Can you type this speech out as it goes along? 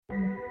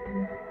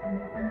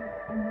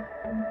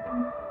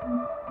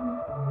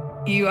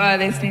You are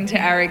listening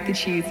to Eric the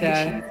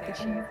Tutor.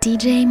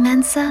 DJ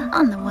Mensa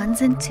on the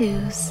ones and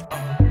twos.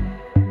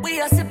 We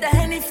are sip the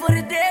Henny for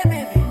the day,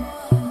 baby.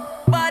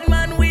 Bad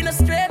man, we no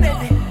stray,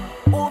 baby.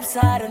 Oops,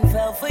 I done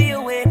fell for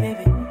your way,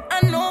 baby.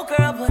 I know,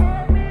 girl, but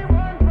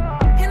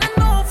and I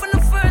know from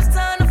the first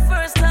time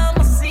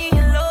I seen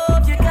your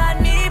love, you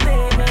got me,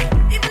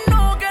 baby. Even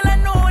though, girl, I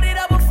know that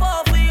I would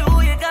fall for you,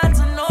 you got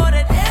to know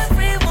that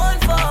everyone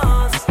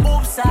falls.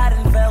 Oops, I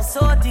done fell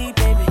so deep,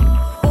 baby.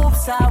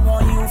 Oops, I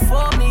want you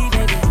for me,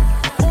 baby.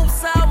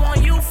 Oops, I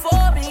want you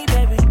for me,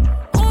 baby.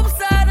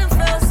 Oops, I done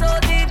fell so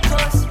deep,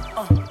 'cause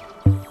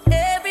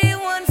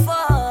everyone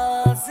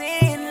falls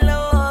in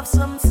love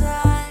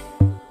sometime.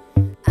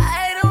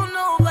 I don't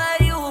know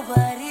about you,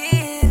 but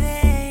it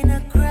ain't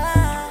a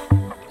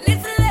crime. If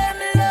you let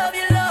me love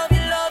you, love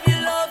you, love you,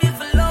 love you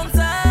for a long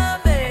time,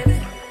 baby.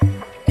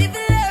 If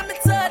you let me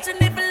touch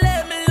and if you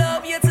let me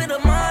love you to the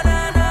morning.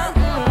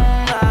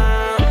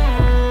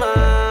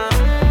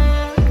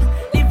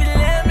 If you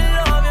let me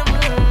love you,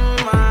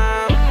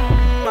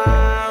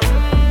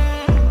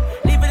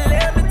 if you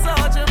let me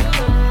touch you,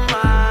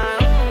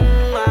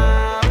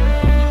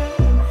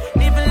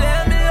 if you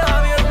let me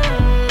love you,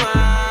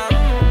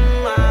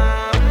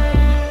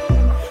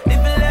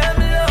 if you let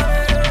me love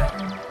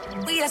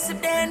you. We are sip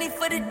the Henny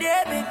for the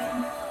day, baby.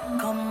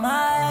 Come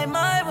my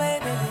way,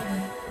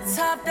 baby.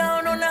 Top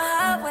down on the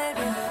highway,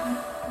 baby.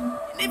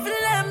 And if you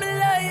let me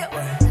love you,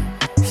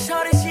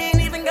 shorty, she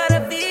ain't even got a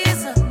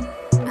visa.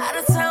 Out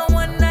of town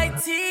one night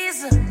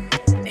teaser.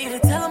 Need to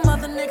tell them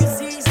other niggas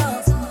he's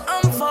off.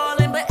 I'm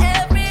falling, but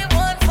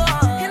everyone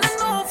falls. And I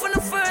know from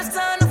the first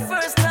time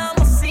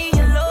I seen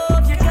your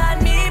love, you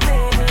got me,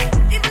 baby.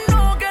 Even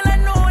though, girl, I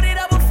know that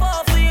I would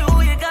fall for you,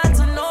 you got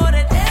to know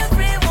that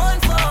everyone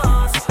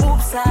falls.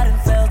 Oops, I done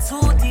fell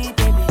too deep,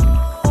 baby.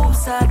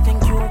 Oops, I think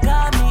you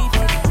got me,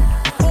 baby.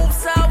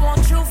 Oops, I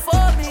want you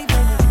for me,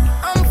 baby.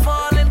 I'm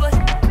falling, but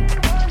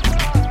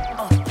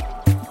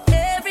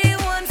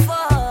everyone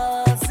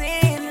falls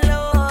in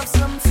love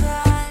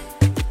sometime.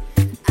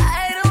 I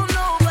don't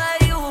know about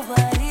you,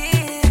 but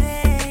it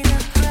ain't a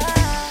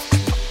crime.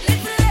 If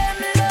you let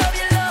me love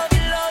you, love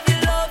you, love you,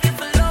 love you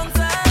for a long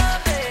time,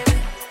 baby.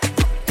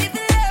 If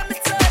you let me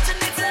touch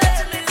and if you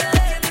let me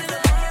love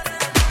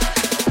you.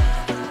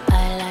 I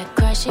like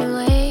crashing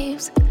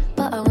waves,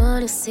 but I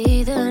wanna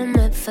see them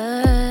at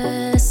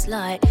first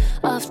light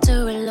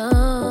after a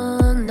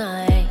long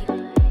night.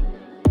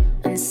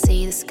 And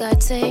see the sky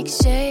take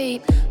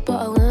shape, but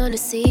I wanna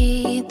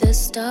see the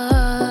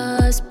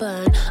stars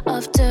burn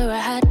after I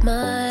had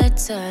my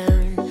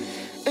turn.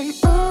 And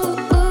ooh,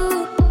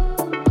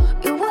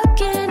 you're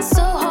working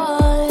so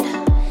hard.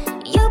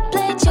 You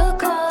played your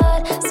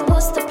card, so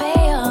what's the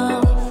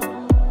payoff?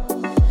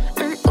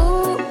 And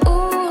ooh,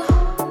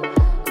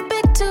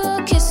 big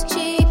talk is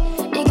cheap.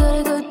 You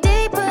gotta go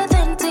deeper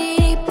than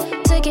deep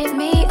to get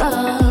me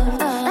off.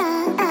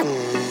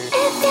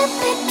 If you're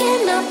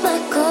picking up my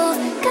call,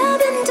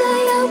 come and do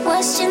your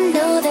worst. You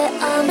know that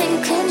I'm in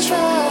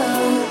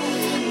control.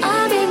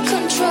 I'm in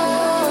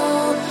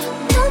control.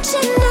 Don't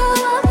you know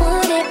I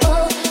want it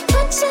all?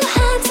 Put your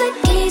hands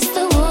against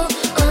the wall.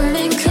 I'm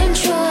in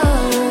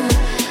control.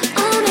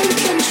 I'm in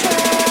control.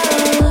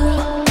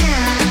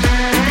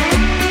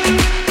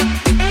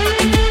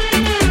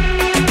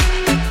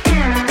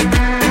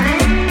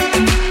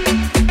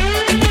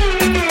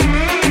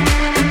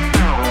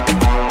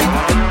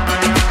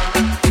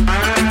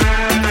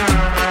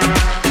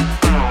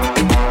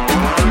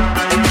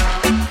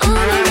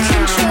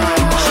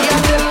 She a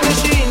tell me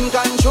she in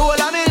control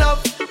of me love.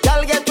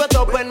 Y'all get wet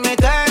up when me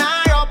turn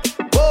her up.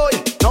 Boy,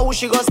 now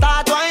she gon'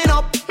 start wind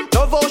up.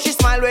 Love how she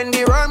smile when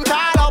the worm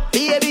crawl up.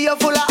 Baby, you're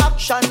full of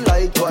action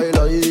like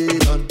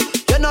Twilight. And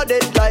you're not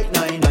dead like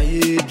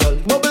 9-9, girl.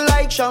 Bubble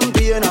like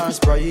champagne or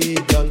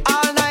Sprite, girl.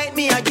 All night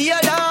me I give you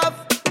love.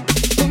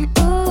 You're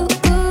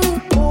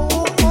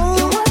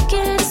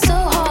working so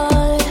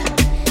hard.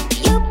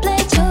 You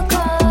played your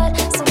card,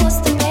 so what's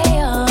the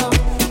payoff?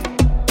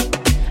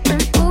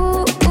 And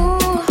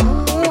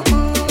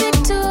big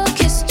talk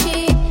is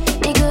cheap.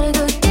 You gotta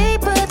go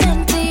deeper than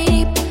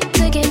deep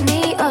to get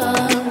me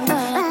off.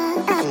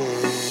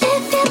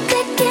 If you're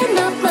picking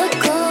up my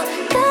call,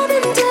 come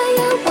and do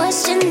your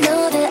worst. You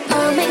know that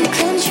I'm in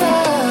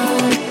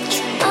control.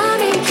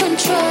 I'm in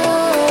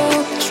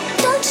control.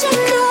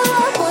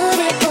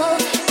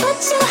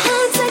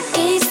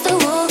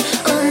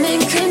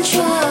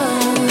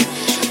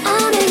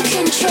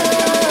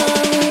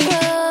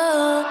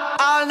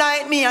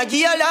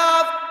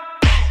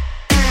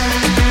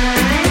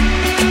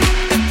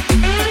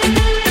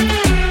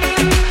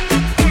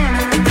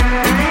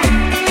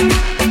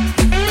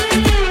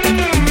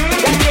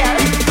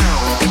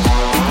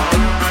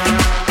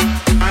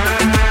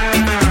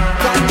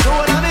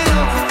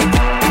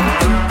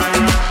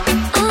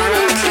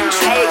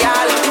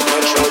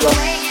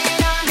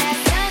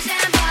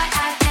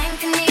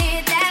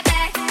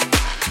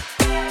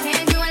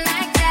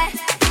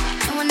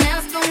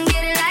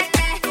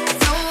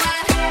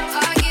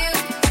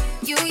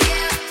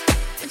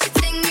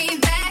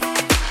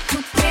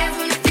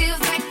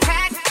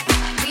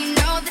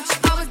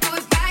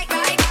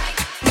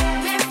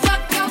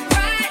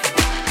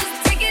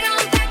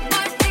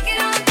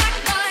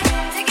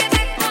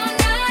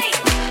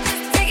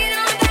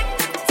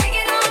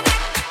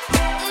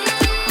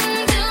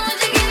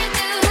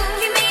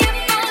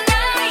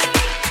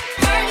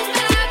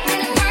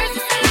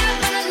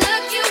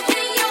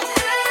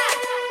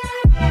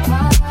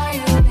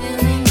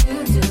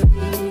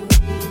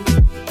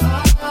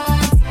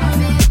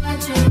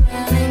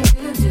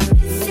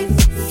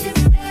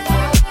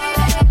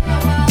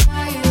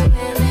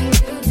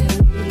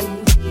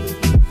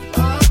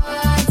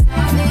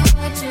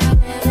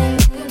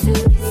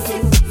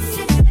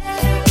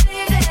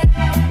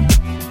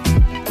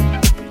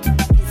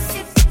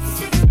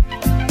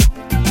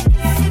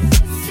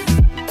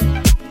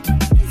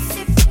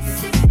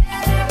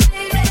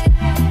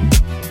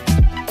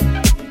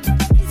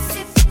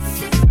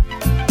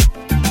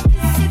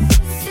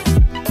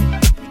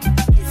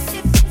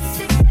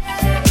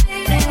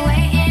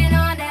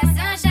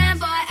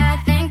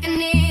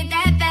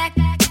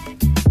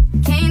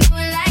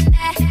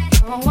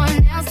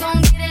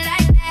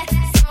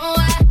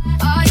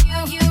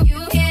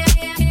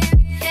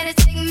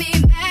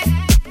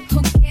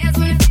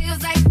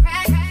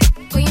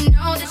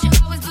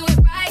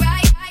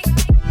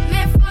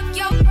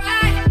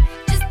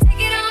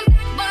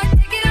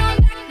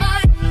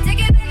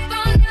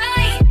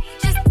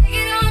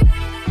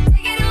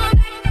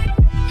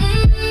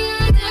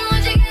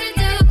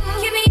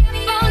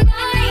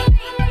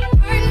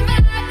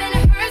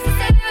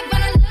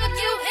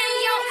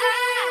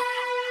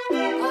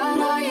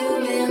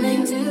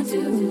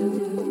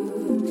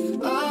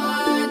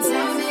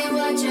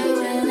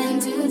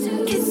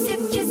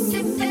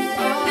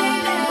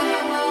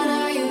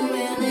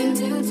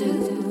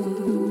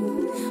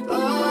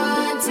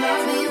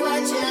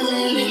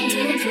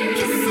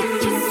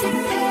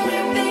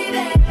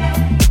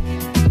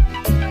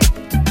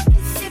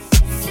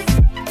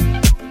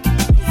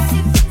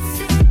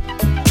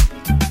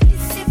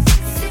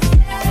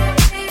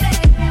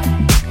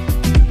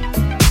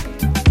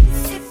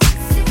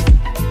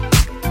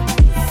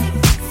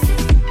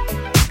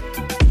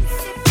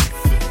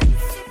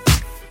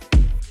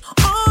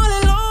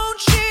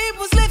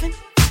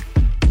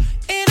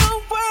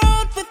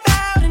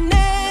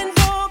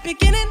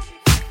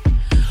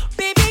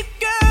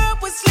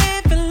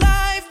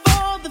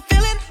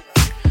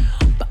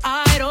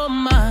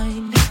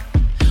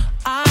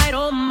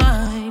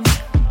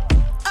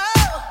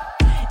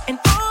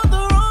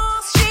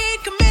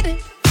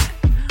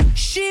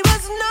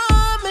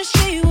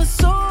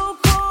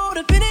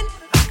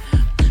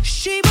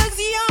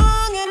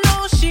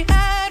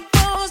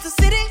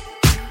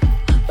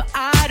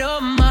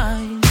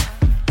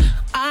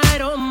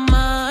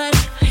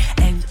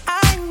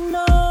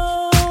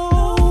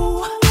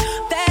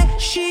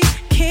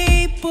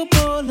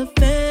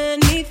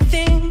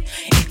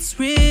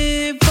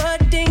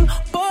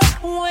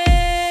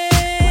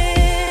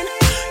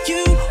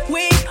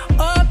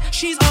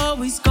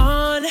 she's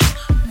gone,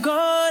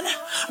 gone,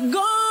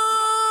 gone.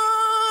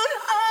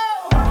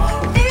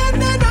 Oh. In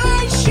the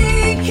night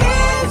she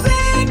hears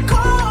it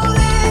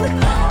calling.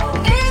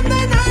 In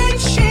the night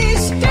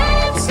she's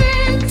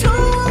dancing to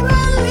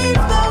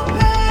relieve the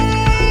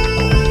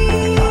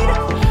pain.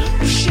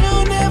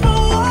 She'll never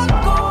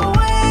walk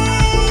away.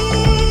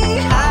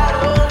 I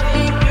don't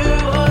think you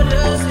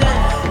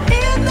understand.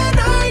 In the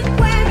night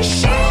when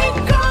she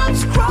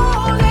comes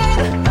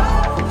crawling,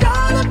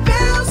 dollar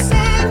bills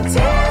and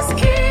tears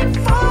keep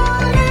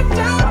falling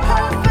down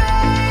her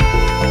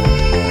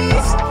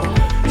face.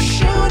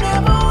 She'll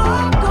never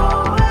walk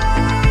away.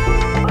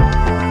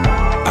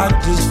 I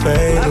just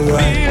fade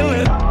away.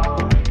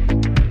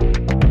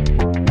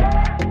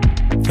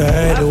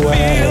 Fade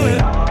away.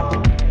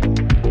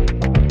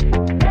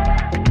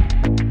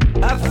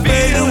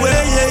 Fade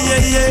away,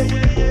 yeah.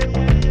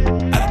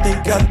 I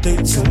think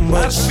too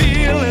much. I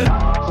feel it.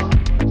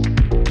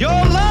 Your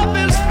love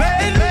is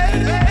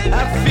fading. I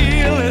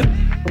feel it.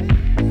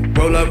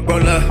 Roll up,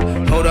 hold up,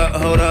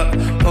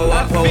 pull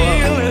up.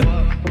 It.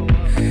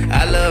 I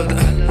love the,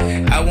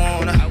 I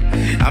wanna,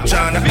 I'm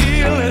tryna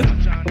Feel it.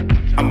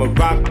 I'ma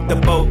rock the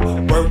boat,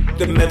 work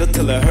the middle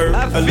till it hurt I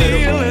a little.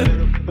 feel it.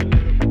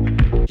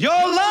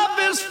 Your love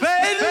is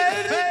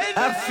fading.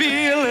 I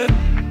feel it.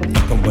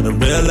 Fucking with a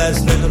real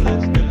ass nigga.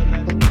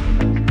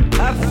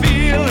 I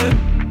feel it.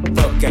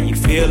 Fuck, can you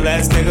feel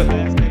ass nigga?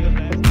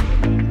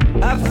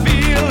 I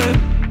feel it.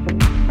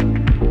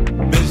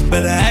 Bitch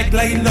better act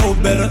like you know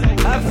better.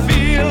 I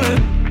feel it.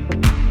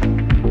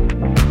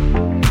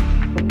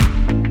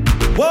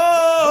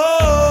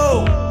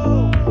 Whoa,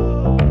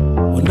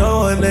 when no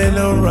one ain't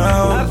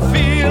around, I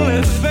feel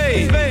it.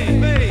 Fade.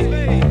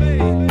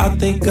 I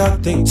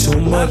think too I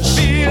much.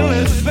 feel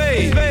it.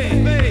 Fade.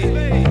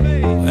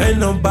 Ain't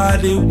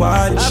nobody I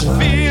watching.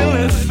 feel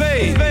it.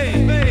 Fade.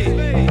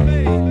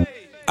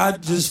 I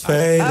just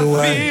fade I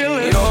away. feel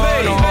it.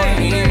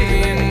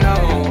 even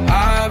know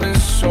I've been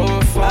so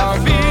far I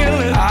feel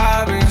it.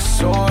 I've been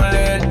so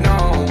let no,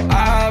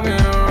 I've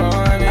been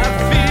running. I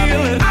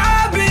feel it.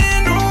 I've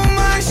been on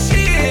my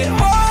shit,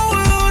 whole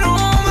world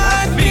on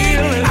my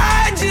feel feet. it. I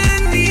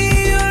just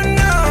need you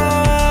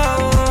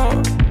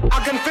know. I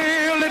can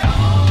feel it.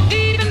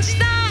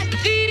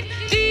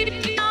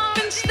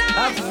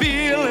 I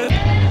feel it.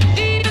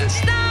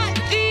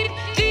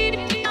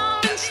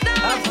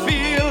 I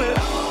feel it.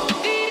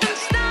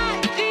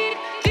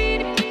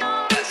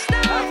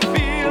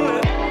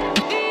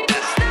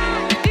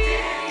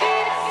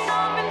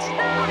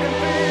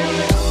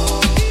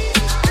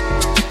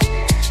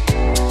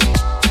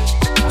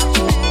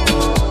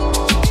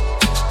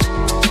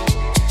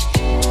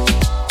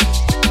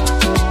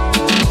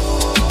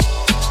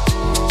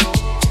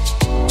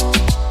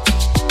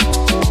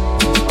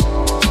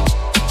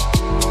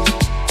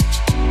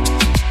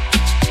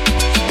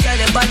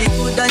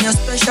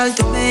 Special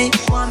to me,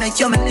 wanna make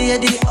you my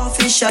lady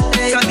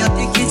officially. From your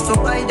tickets for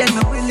buy, then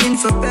me willing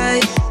for pay.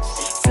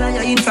 Fly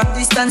you in from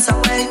distance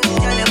away.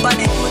 Girl, your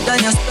body good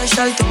and you're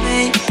special to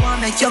me.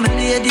 Wanna make you my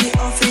lady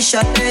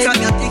officially.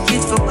 From your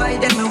tickets for buy,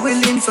 then me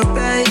willing for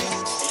pay.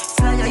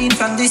 Fly you in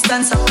from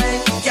distance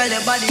away. Girl,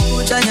 your body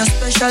good and you're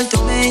special to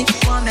me.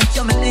 Wanna make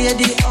you my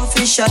lady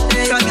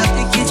officially. From your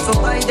tickets for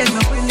buy, then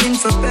me willing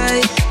for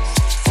pay.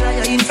 Fly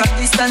you in from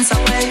distance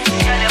away.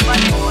 Girl, your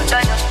body good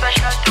and you're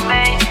special to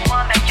me.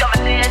 Wanna make you my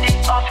lady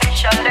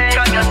officially.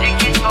 From your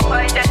tickets for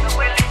buy, then me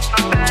willing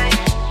for pay.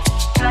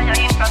 Fly you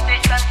in from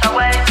distance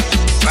away.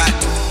 Right.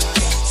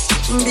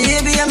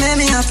 Baby, you make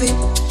me happy.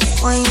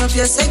 Wind up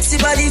your sexy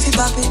body if you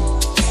pop it.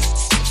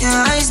 Your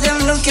eyes them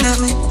looking at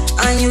me,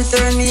 and you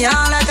turn me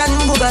on like a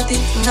new Bugatti.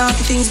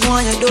 Naughty things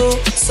want you do,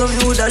 so me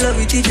woulda love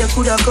it if you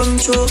coulda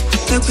come true.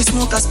 Make we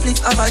smoke a split,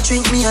 have a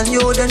drink, me and you.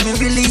 Then me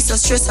release the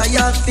stress I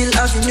have, feel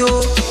having you.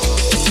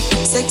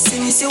 Sexy,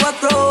 me see what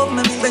probe.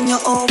 Me bend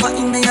you over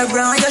in your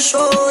bra, your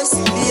shoes.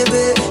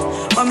 Baby,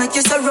 I make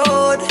you so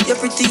road. You're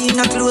pretty in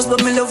a clothes,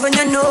 but me love when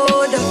you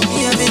know that.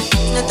 Baby,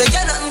 not to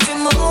get nothing to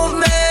move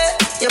me.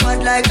 You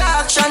bad like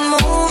action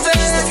movie.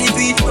 If you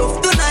beat rough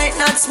tonight,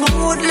 not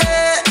smoothly.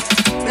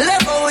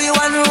 Love how you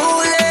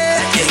unruly.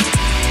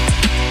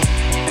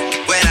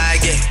 When I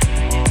get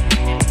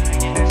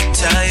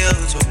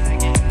tired,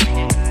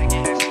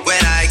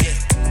 when I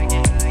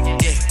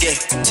get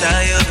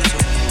tired,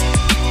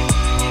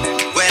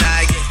 when I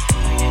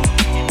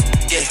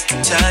get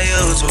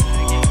tired,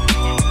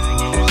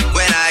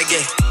 when I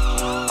get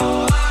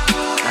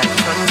like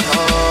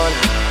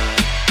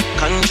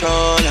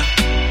controller,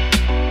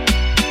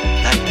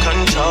 like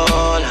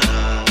controller,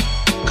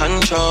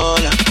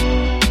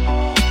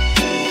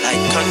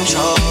 like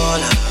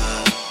controller.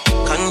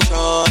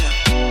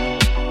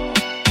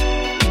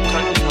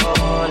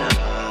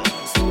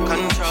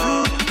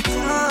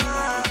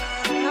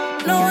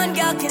 No one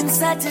girl can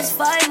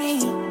satisfy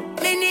me.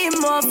 Me need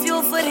more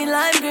fuel for the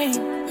lime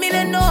green. Me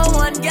let no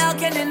one girl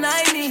can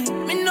deny me.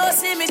 Me no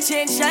see me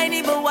change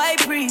shiny but white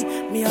free.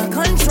 Me a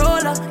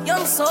controller,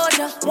 young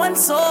soldier,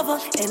 once over.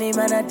 Any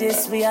man at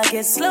this way I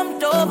get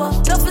slumped over.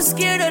 Don't be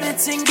scared of the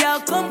thing, girl,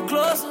 come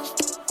closer.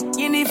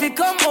 You need to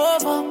come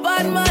over.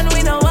 Bad man,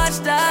 we don't watch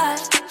that.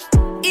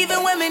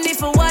 Even women need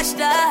to watch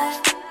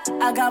that.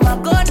 I got my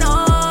gun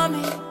on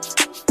me.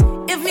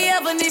 If me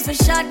ever need to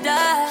shot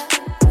that.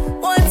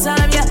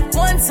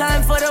 One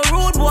time for the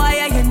rude boy,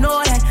 yeah, you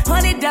know that.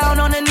 Honey down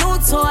on a new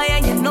toy,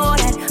 and you know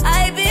that.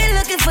 I been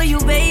looking for you,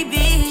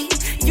 baby.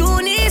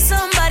 You need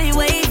somebody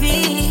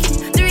wavy.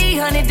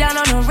 300 down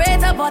on the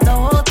red, I bought the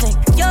whole thing.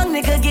 Young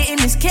nigga getting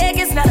this cake,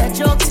 it's not a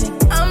joke thing.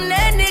 I'm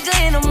that nigga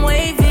and I'm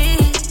wavy.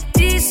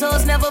 These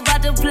souls never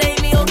about to play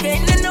me, okay?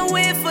 In the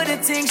way for the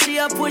thing, she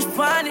a push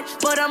pon it.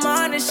 But I'm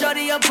on it,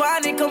 shorty up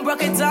on it. Come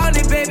rock it down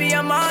it, baby,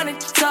 I'm on it.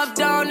 Top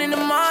down in the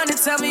morning,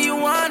 tell me you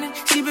want it.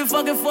 She been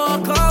fucking for a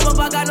come up,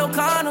 I got no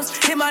condoms.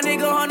 Hit my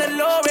nigga on the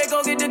low, they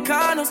go get the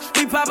condoms.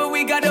 We poppin',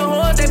 we got the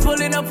hoes, they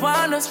pulling up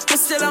on us. But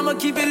still I'ma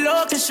keep it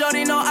low, cause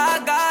shorty know I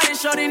got it.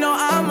 Shorty know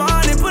I'm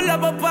on it, pull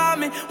up upon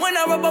me. When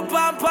I rub up,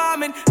 I'm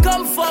palming.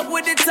 Come fuck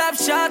with the top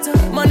shot,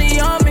 money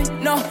on me.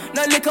 No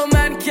little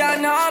man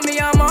can't harm me,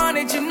 I'm on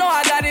it. You know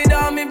I got it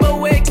on me, but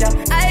wake up.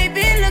 I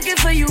been looking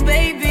for you,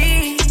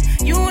 baby.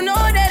 You know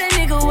that a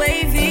nigga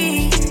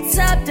wavy.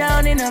 Top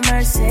down in a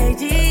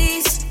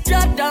Mercedes.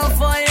 Drop down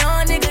for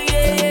your nigga,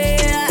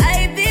 yeah.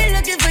 I been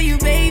looking for you,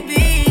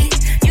 baby.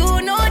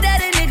 You know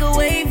that a nigga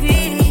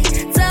wavy.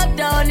 Top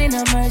down in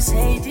a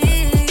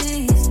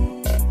Mercedes.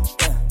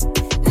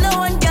 No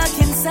one girl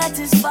can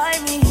satisfy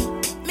me.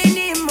 Me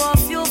need more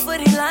fuel for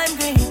the lime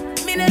green.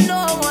 Me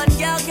no one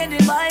girl can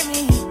divide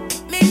me.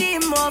 Me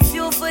need more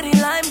fuel for the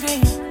lime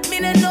green.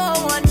 No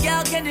one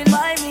girl can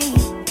deny me.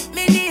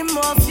 Me need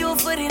more fuel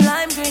for the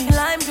lime green,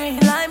 lime green,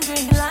 lime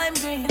green, lime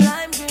green,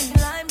 lime green,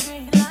 lime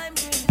green, lime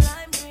green,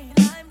 lime green,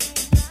 lime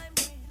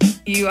green.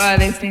 You are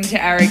listening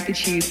to Eric the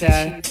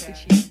Tutor.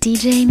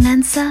 DJ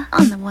Mensa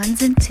on the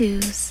ones and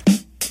twos.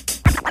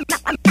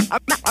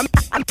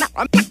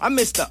 I'm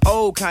Mr.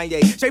 Old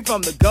Kanye, straight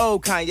from the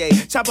gold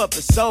Kanye. Chop up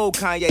the soul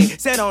Kanye,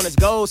 set on his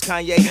goals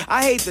Kanye.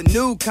 I hate the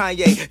new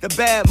Kanye, the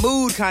bad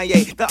mood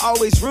Kanye, the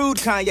always rude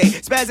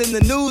Kanye, spaz in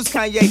the news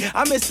Kanye.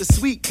 I'm Mr.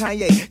 Sweet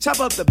Kanye, chop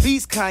up the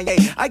beats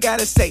Kanye. I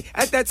gotta say,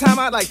 at that time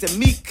I'd like to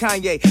meet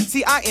Kanye.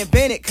 See, I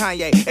invented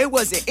Kanye, it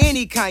wasn't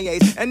any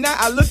Kanye's. And now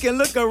I look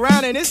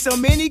around and there's so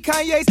many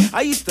Kanye's.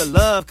 I used to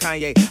love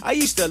Kanye, I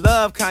used to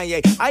love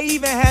Kanye. I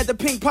even had the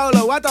pink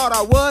polo, I thought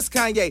I was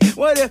Kanye.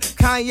 What if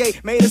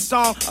Kanye made a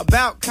song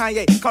about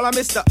Kanye? Call him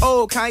Mr.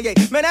 Old Kanye.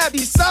 Man, that'd be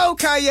so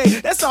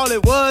Kanye. That's all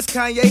it was,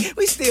 Kanye.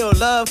 We still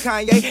love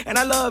Kanye. And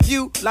I love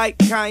you like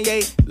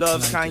Kanye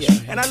loves Kanye.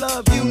 And I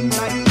love you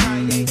like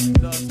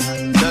Kanye loves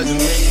Kanye. Doesn't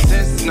make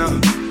sense now.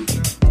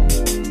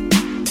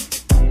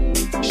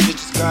 Shit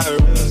just got real.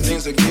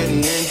 Things are getting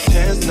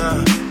intense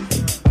now.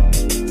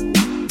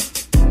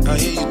 I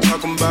hear you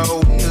talking about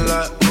weed a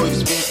lot. Boy, you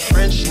speak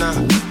French now.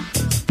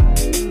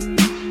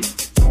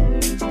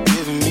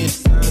 Giving me the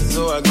sign,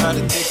 so I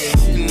gotta take a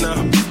hit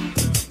now.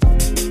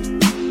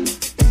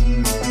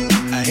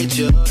 I hate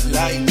you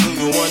like do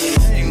you want to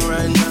hang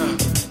right now?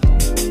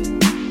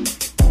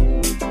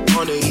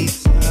 On the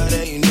east side,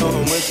 and you know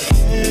I'm with the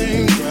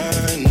hang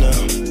right now.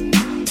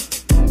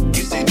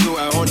 You say, do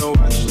I wanna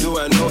watch? Do I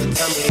know what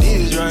time it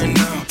is right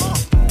now?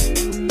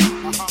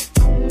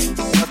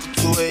 It's after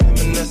 2 a.m.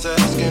 and that's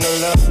asking a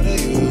lot of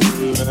you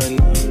right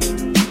now.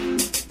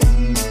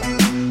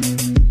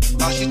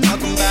 All she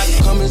talking about is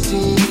come and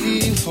see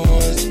me for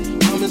once.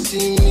 Come and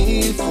see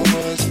me for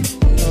once.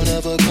 You don't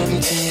ever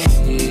come to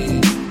me.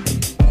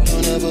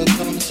 Never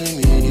come to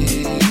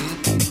me.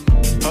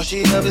 All she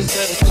ever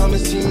said is come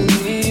and see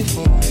me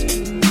for once.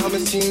 Come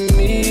and see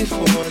me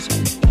for once.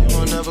 You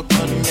won't ever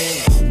come to me.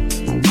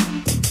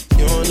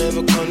 You won't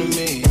ever come to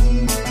me.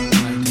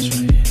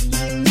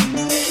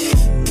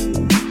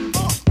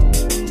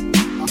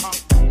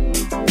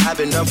 I've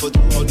been up for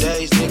 2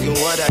 days thinking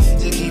what I did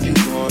to keep you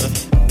going.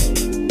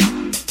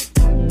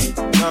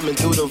 Coming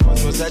through the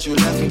voicemails that you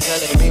left me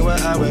telling me where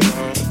I went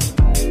wrong.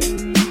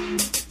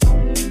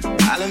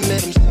 I'll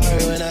admit I'm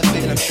sorry when I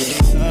feel I'm truly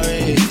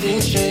sorry.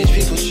 Things change,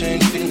 people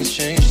change, feelings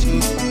change too.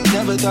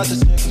 Never thought the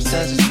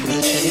circumstances would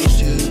have changed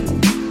you.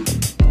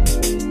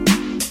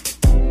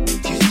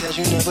 You said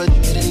you never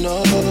didn't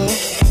know.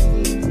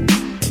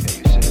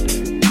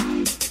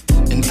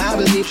 And I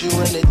believed you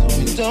when they told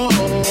me don't.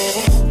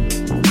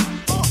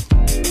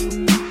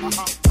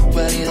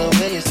 But either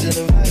way you're still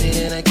invited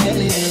and I can't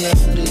even lie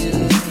to you.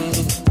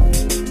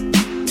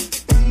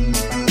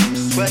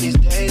 Swear these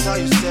days all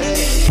you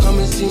say, come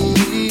and see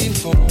me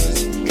for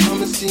once.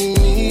 Come and see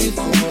me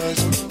for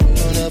once.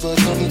 Don't ever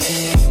come to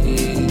me.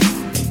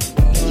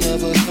 Don't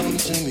ever come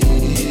to me.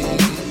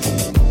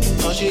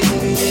 All she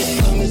told me is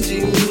come and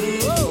see me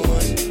for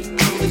once.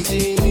 Come and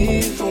see me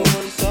for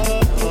once.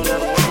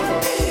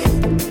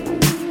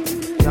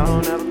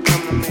 Don't ever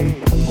come to me.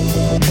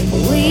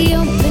 We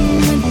open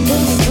with the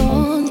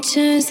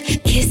vultures,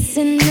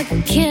 kissing the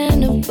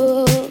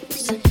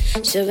cannibals.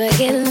 Should I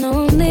get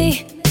lonely?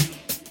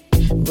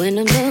 When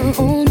I'm the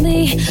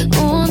only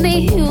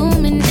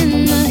human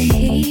in the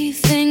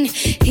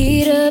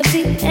heat of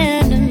the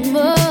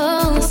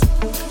animals.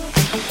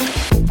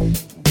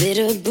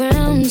 Bitter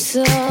brown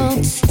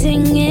salt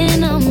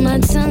stinging on my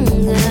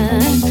tongue. I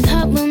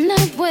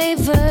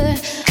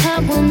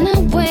that when I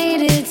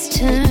wait its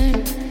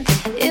turn,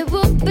 it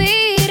will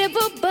beat, it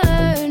will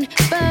burn,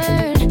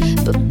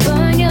 but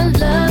burn your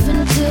love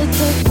into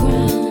the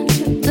ground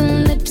with the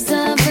lips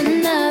of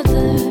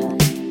another.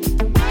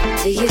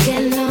 Do you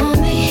get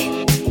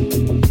lonely?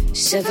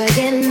 Should I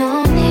get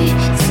lonely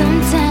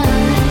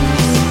sometimes?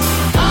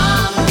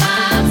 All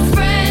my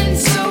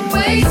friends are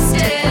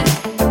wasted,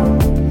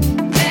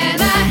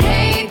 and I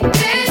hate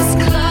this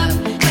club,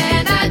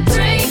 and I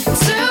drink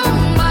too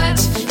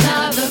much.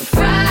 Another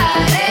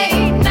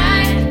Friday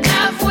night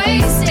I've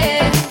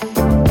wasted.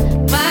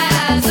 My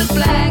eyes are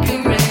black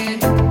and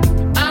red.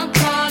 I'm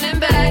calling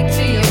back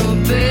to your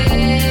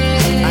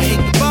bed. I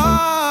hit the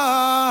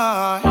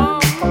bar.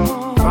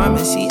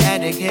 Pharmacy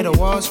addict, hit a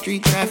Wall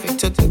Street traffic,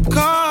 took the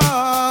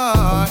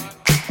car.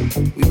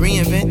 We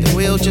reinvent the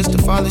wheel just to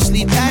fall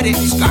asleep at it.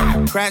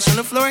 Crash on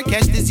the floor and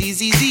catch the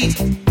ZZZs.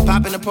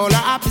 Pop in the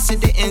polar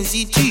opposite the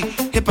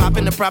NZT. Hip hop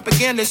and the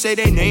propaganda say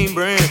they name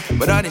brand,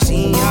 but I done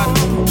seen y'all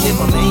get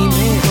my name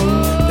in.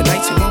 The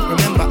nights you won't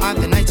remember are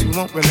the nights we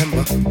won't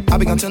remember. I'll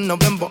be gone till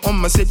November on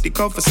my city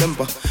called for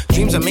Simba.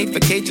 Dreams are made for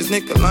cages,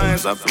 nigga.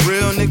 Lions are for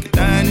real, nigga.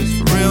 Dying is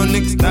for real,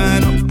 niggas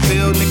dying off the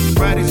field, nigga.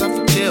 Fridays are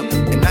for chill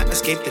and not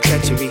escape the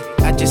treachery.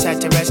 I just had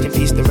to rest in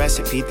peace, the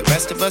recipe. The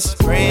rest of us is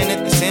praying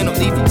at the sin will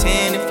leave you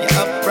 10 if you're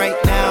up right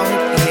now.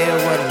 Hope you hear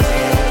what I'm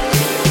saying.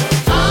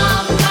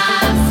 All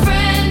my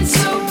friends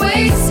are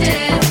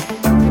wasted,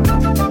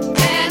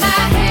 and I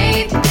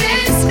hate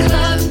this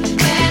club,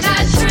 and I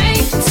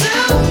drink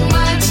too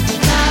much.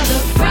 Another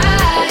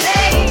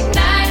Friday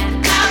night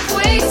I've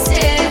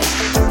wasted.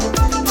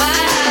 My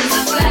eyes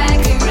are black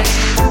and red.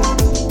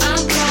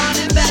 I'm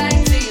calling back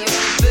to your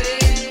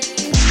bed.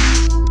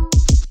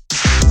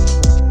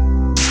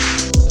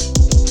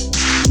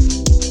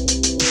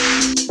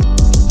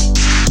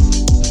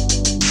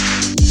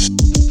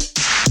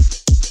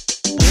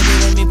 Baby,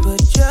 let me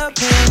put your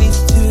panties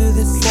to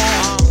the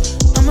side.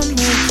 I'ma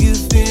make you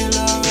feel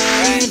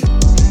alright.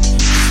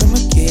 I'ma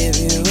give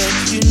you what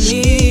you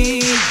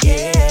need,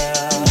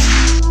 yeah.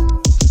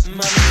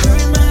 Mama, you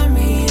remind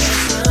me of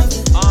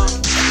something. I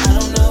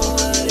don't know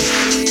what it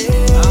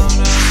is.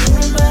 You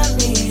remind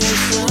me of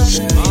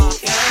something. You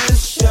gotta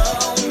show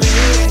me.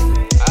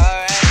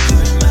 You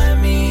remind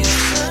me of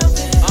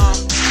something. I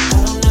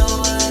don't know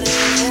what it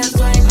is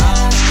right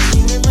now.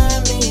 You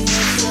remind me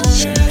of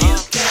something. You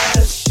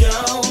gotta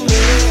show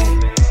me.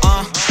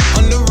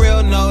 On the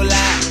real, no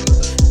lie.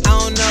 I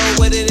don't know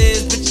what it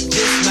is, but you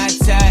just my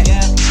type.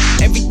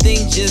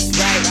 Everything just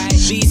right.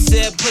 B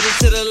said, put it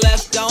to the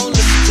left, don't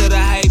listen to the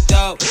hype,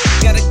 though.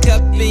 Got a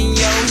cup in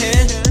your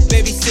hand,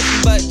 baby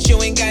sipping, but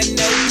you ain't got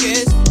no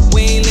kiss.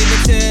 We ain't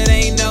leaving till it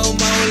ain't no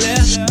more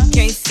left.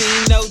 Can't see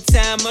no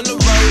time on the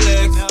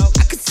Rolex.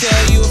 I could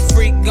tell you a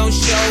freak gon'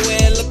 show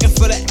it. Looking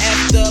for the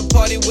after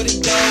party with a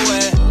dough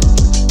at.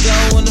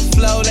 Dough on the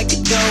floor like a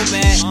dough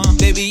man.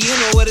 Baby, you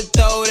know where to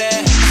throw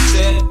that. I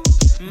said,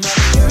 Mama,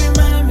 you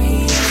remind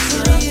me of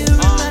something.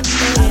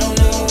 I don't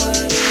know what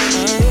it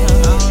is.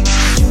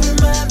 You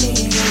remind me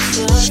of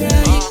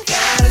something. You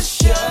gotta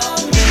show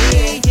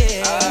me.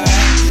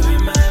 You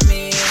remind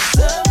me of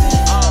something.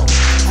 I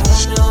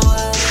don't know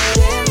what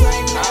it is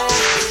right now.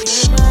 You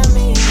remind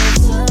me of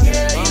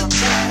something. You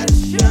gotta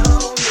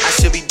show me. I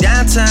should be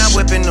downtown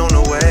whipping on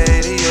the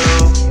way to you.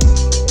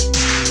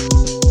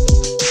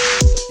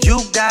 You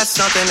got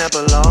something that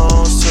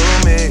belongs to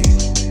me.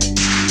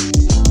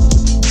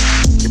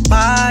 Your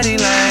body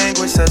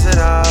language says it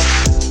all.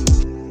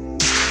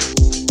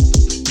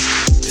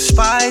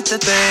 Despite the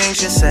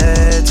things you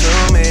said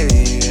to me,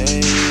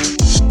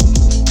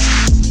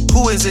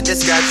 who is it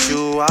that's got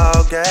you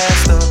all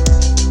gassed up?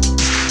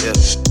 Yeah.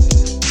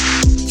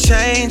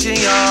 Changing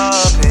your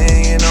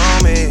opinion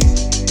on me.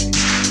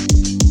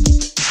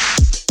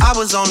 I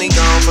was only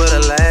gone for the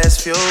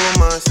last few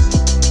months,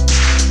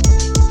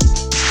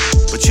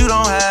 but you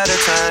don't have the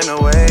time to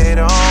wait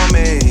on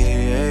me.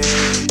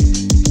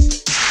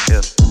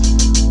 Yeah.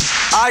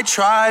 I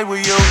tried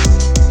with you.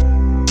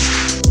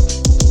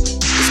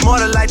 It's more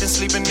to life than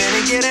sleeping in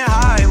and getting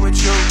high with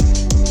you.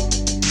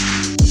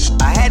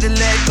 I had to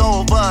let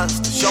go of us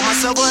to show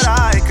myself what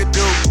I could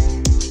do,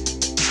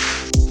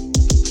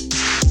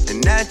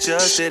 and that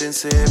just didn't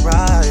sit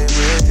right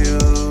with you.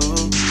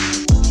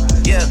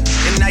 Yeah,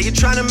 and now you're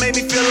trying to make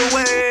me feel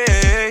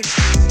away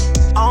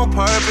on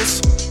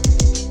purpose.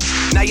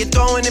 Now you're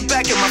throwing it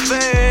back in my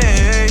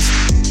face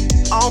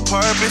on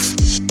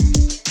purpose.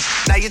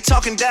 Now you're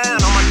talking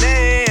down on my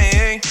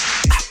name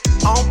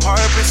on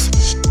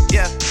purpose.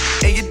 Yeah,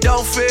 and you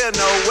don't feel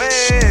no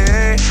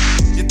way.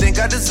 You think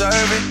I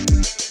deserve it?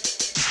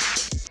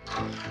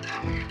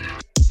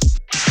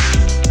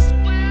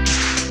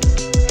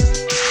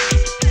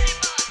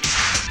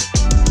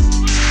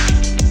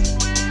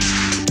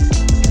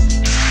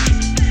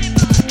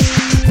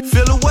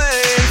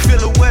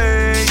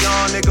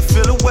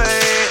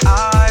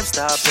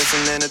 Stop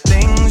listening to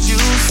things you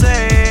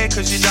say,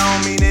 cause you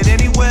don't mean it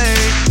anyway.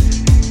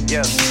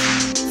 Yeah.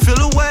 Feel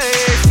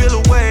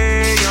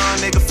away, young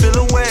nigga, feel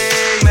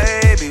away.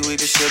 Maybe we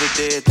just should've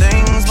did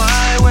things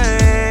my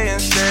way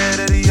instead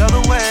of the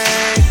other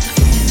way.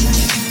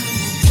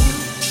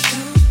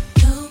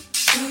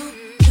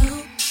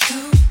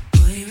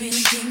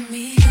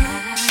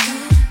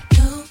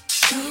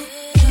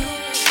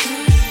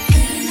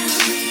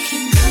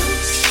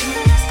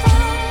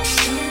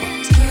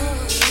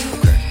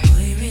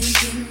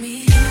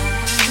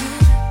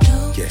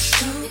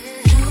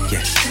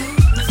 Yeah.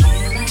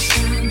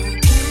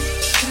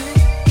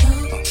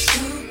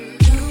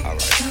 All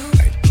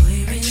right.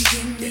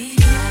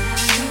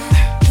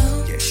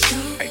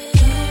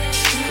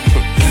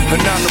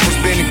 Anonymous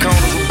bending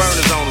corners with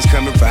burners on us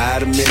coming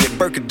right a minute.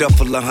 Burke a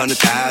duffel,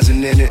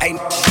 100,000 in it.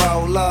 Ain't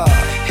roll up.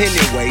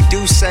 Anyway,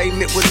 do say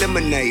mint with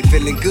lemonade.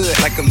 Feeling good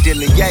like I'm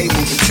dealing yay,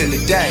 moving to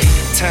the day.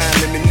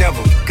 Time limit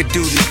never, could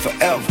do this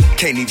forever.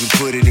 Can't even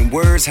put it in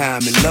words how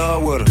I'm in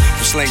love with her.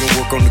 From slanging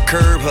work on the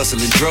curb,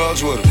 hustling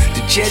drugs with her.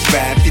 The jet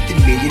ride, 50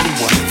 million and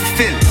one for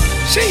feeling.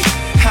 She,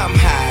 I'm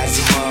high as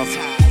a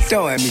mother.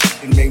 Don't have me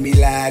and make me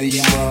lie to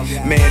you, mom.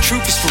 Man,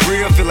 truth is for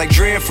real, feel like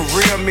Dre for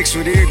real. Mixed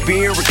with Eric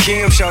B and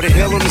Rakim, shout the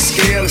hell on the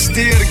scale. It's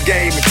still the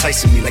game,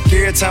 enticing me like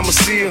every time I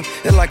see her.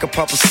 And like a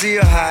Papa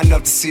seal, high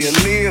enough to see her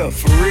live,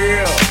 for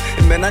real.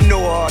 And man, I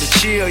know all the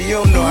chill, you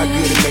don't know how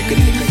good it make a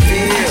nigga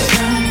feel.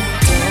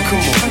 Come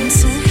on. I'm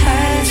so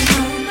high as a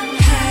mom.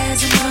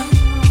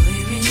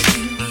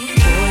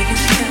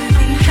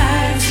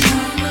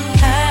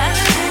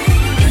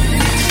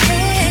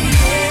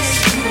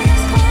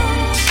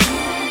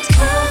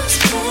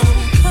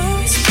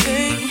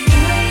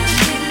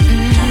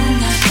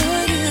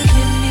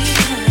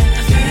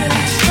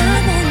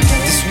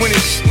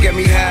 Got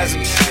me high as a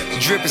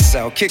dripping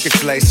salt, kicking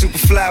flay, super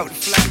flout.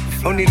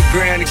 Don't need a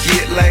grand to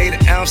get laid,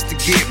 an ounce to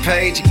get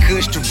paid. You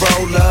kush to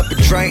roll up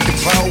and drink to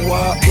pour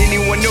up.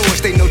 Anyone know us,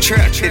 they know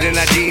trap. It in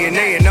our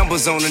DNA and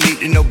numbers on a need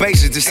to know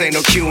basis. This ain't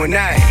no Q&A.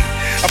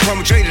 I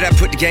promise Dre that I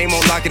put the game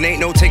on lock and ain't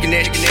no taking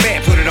that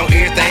back. Put it on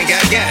everything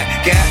I got.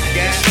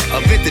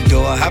 Up at the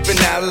door, hopping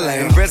out of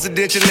lane.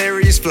 Residential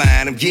areas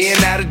flying, I'm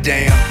getting out of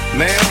damn.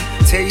 Man,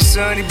 tell your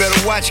son he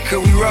better watch it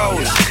cause we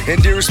rollin'.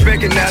 And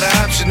disrespecting not an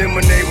option in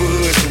my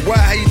neighborhood. So why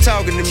are you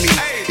talking to me?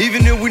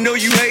 Even if we know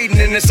you hating,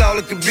 then that's all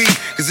it could be.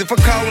 Cause if I'm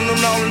calling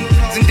on all them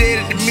and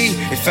dead to me,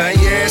 and find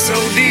your ass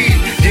OD,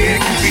 dead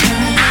it could be.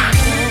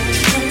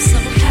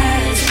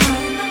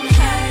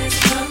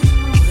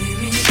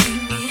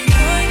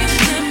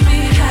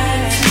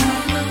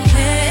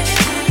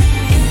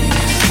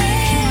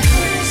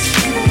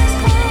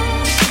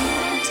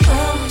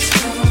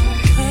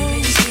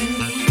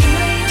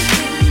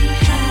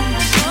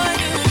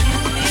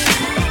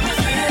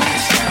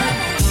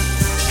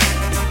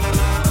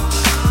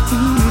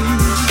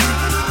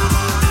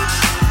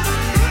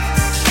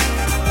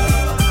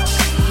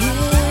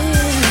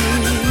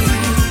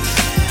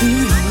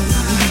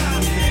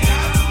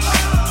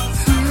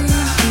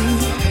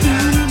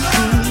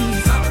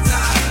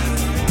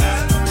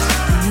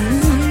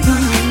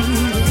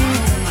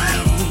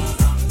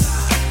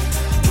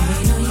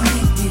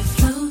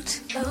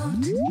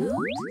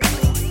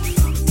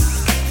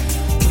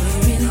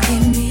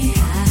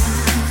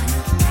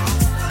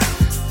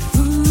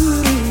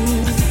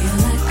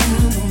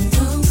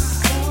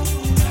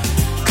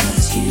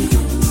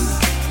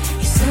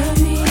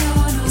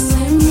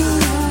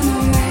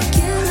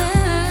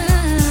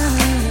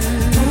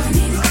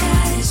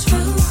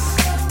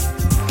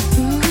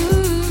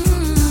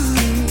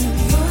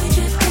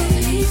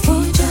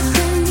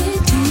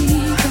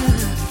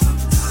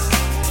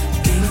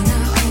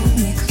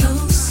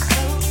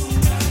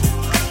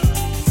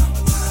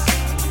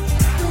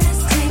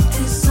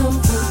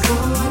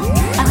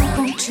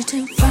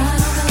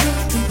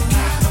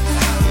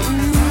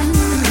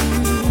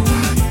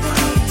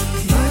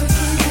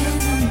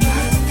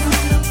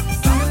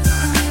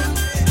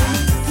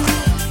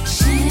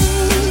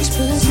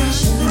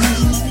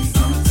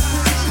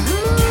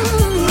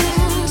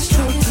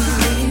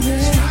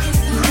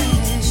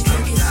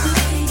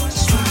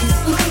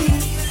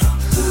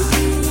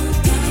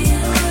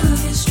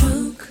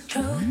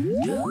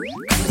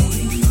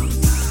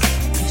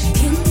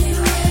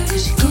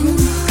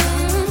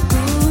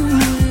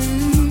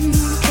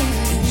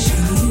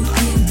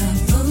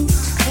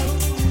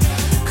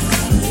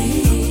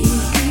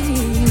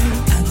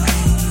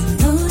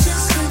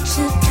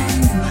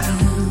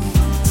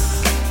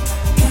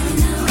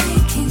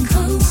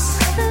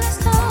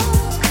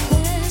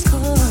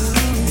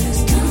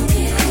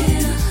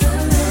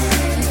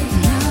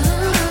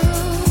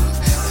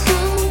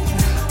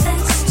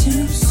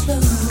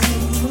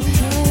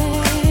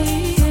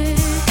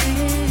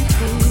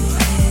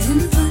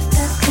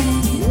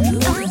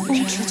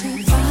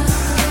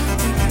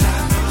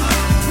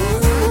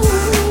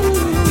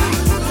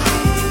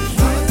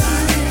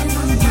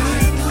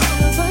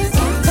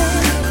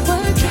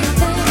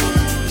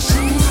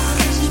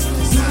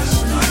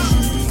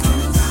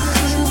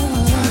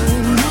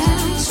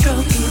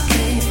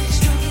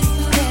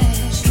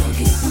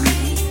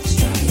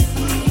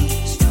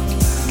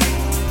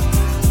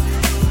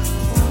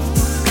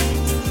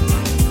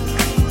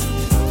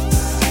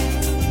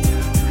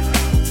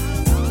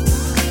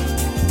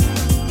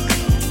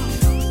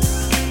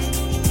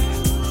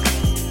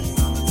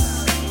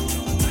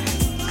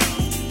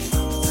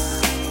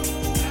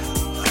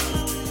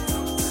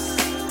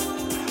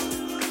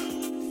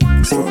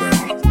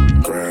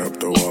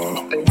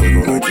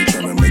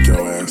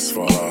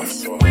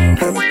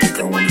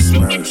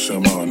 smash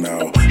them all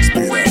now.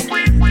 Speed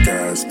up,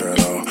 gas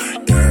pedal,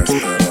 gas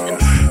pedal.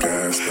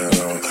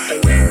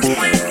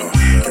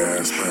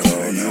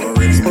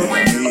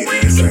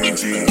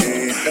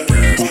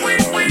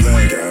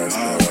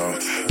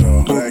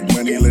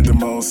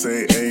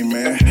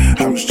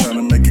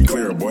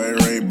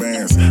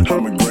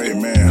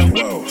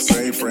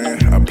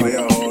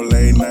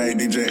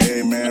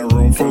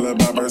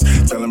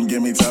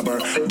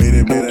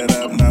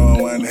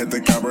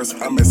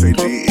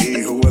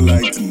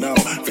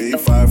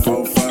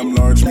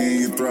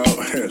 deep throat.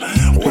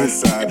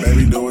 West side,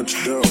 baby, do what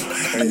you do.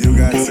 And you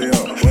got to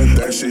tell what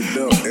that shit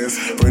do. It's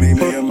pretty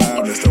nigga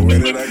mob, that's the way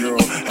that I grow.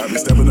 I be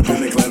stepping up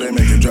in the club, they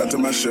make it drop to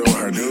my show.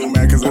 Her dude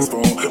mad cause I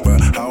spoon,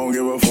 but I don't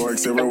give a fork.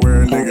 Except for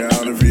where a nigga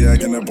out if he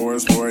acting a poor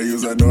sport.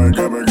 Use that door,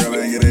 grab her girl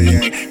and get a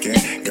yank.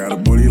 Can't got a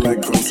booty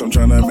like Coops, I'm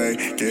tryna make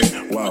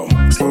it. Wow,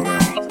 slow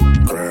down,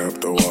 grab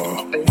the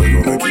wall.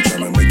 Wiggle like you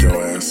tryna make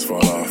your ass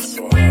fall off.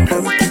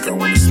 Hella think I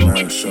wanna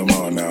smash them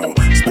all now.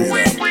 Speed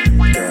up,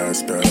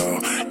 gas pedal,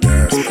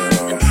 gas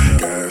pedal,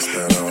 gas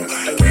pedal,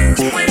 gas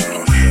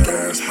pedal,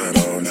 gas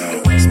pedal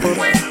now. Speed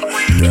up,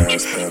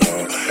 gas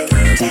pedal,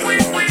 gas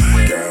pedal,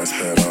 gas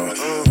pedal.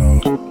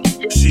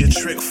 She a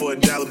trick for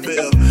 $1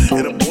 bill.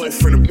 And a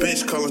boyfriend, a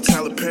bitch, call her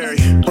Tyler Perry.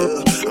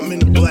 I'm in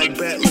the black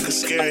bat looking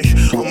scary.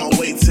 On my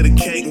way to the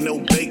cake, no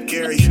bake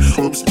Gary.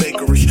 Oops,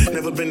 bakery,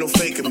 never been no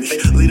faking me.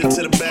 Lead her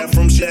to the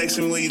bathroom, she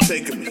asking me where you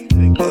taking me.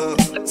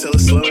 Tell her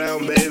slow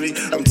down, baby.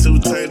 I'm too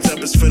turned up,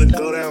 it's finna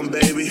go down,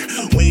 baby.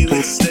 When you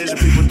hit the stage, the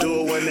people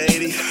do a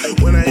 180.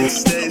 When I hit the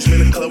stage, man,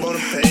 the club wanna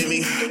pay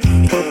me.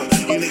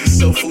 You niggas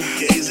so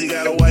fugazi,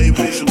 got a white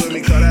bitch with me,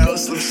 call that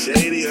house Slim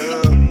Shady,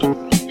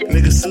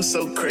 Niggas too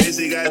so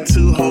crazy, got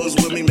 2 hoes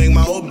with me, make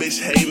my old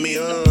bitch hate me,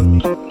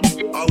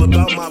 All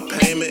about my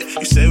payment.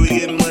 You say we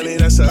getting money,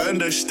 that's an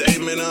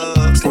understatement,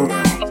 Slow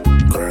down,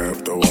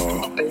 grab the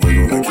wall.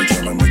 Wiggle like you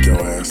tryna make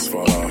your ass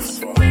fall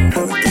off.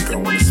 Hella think I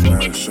wanna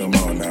smash them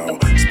all now.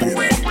 Speed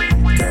up,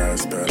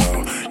 gas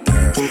pedal,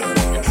 gas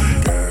pedal,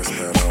 gas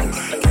pedal,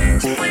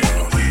 gas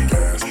pedal,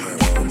 gas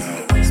pedal now.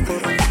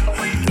 Speed up,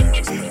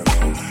 gas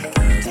pedal,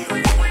 gas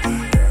pedal.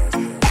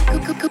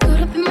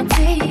 Caught up in my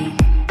day.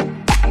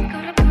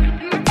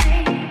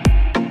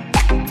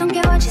 Don't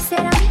care what you said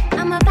on me,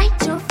 I'ma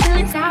bite your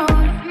feelings out.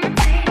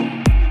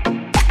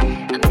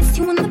 I miss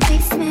you in the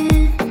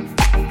basement,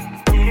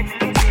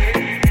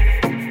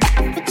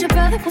 but your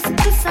brother was a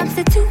good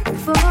substitute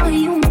for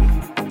you.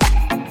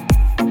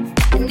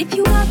 And if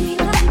you love me,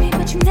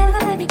 but you never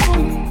let me go.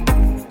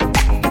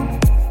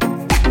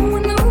 And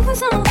when the roof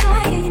was on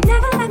fire, you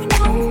never let me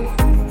know.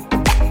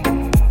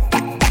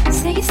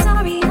 Say you're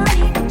sorry,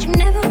 honey, but you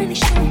never really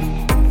show.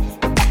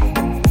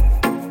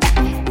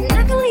 And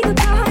I can leave the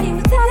party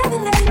without ever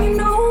letting you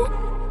know.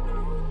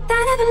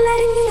 Without ever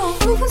letting you know.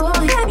 Rufus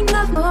boy, let me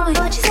love boy,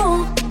 what you on?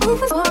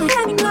 Rufus boy,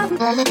 let me love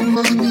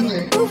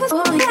Rufus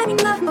boy, let me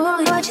love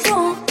boy, what you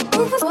on?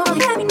 Rufus boy,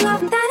 let me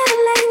love without ever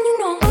letting you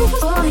know.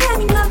 Rufus boy, let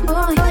me love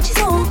boy, what you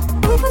on?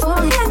 Rufus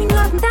boy, let me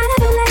love without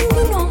ever letting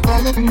you know.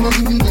 Without ever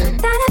letting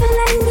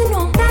you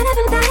know. Without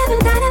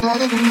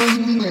ever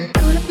letting you know.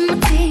 Caught up in my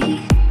tea.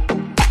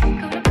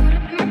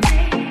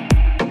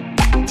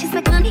 Just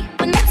like honey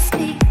when I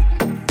speak.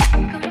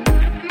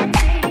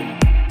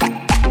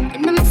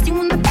 And I missed you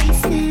in the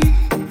basement.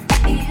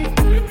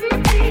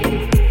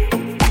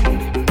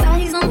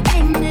 Bodies on the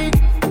pavement.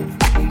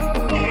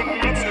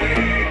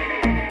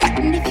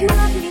 And if you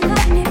love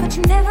me, but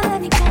you never let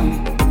me go.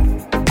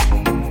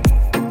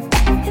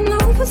 And the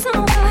roof was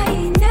on fire,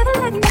 you never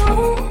let me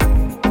know.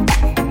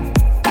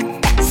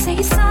 Say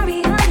you're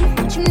sorry, honey,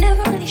 but you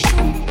never really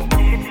show.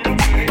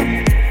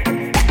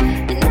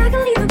 And I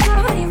can leave the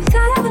party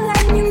without ever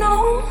letting you know.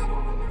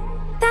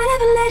 Without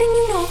ever letting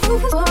you know.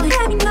 Rufus boy,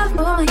 let me love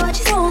boy, what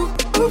you on?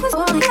 Rufus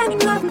boy, let me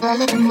love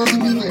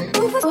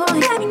Rufus boy,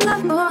 let me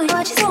love boy,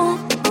 what you on?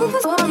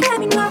 Rufus boy, let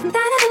me love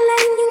without ever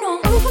letting you know.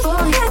 Rufus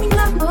boy, let me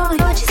love boy,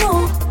 what you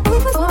on?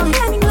 Rufus boy,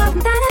 let me love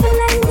without ever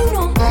letting you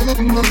know. Without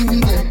ever letting you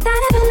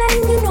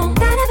know.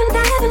 Without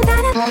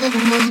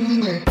ever letting you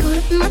know. Caught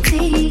up in my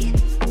tea.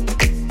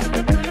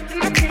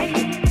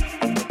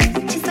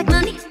 Just like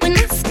money when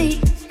I speak.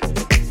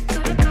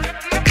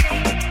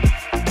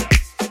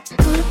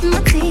 Caught up in my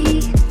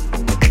tea.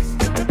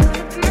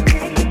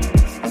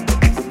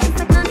 Just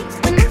like money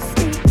when I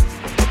speak.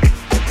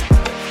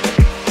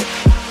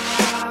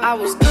 I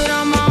was good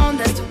on my own,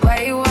 that's the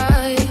way it was.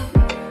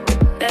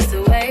 That's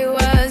the way it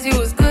was. You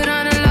was good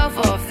on the low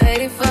for a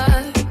faded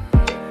fuck.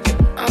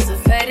 I'm so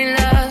faded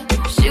love.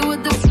 Shit,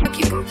 what the fuck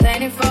you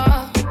complaining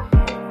for?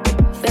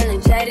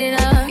 Feeling jaded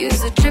up.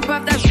 Used to trip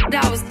off that shit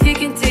I was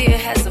kicking to you.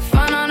 Had some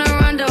fun on the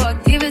run, though I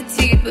give it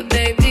to you. But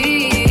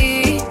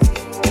baby,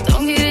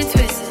 don't get it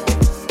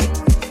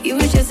twisted. You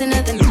was just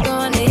another nigga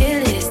on the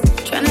hit list.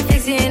 Tryna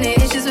fix any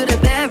issues with a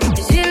bad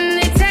bitch. Didn't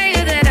they tell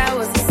you that I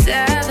was a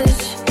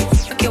savage?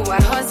 Fuck your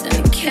white horse and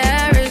a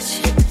carriage.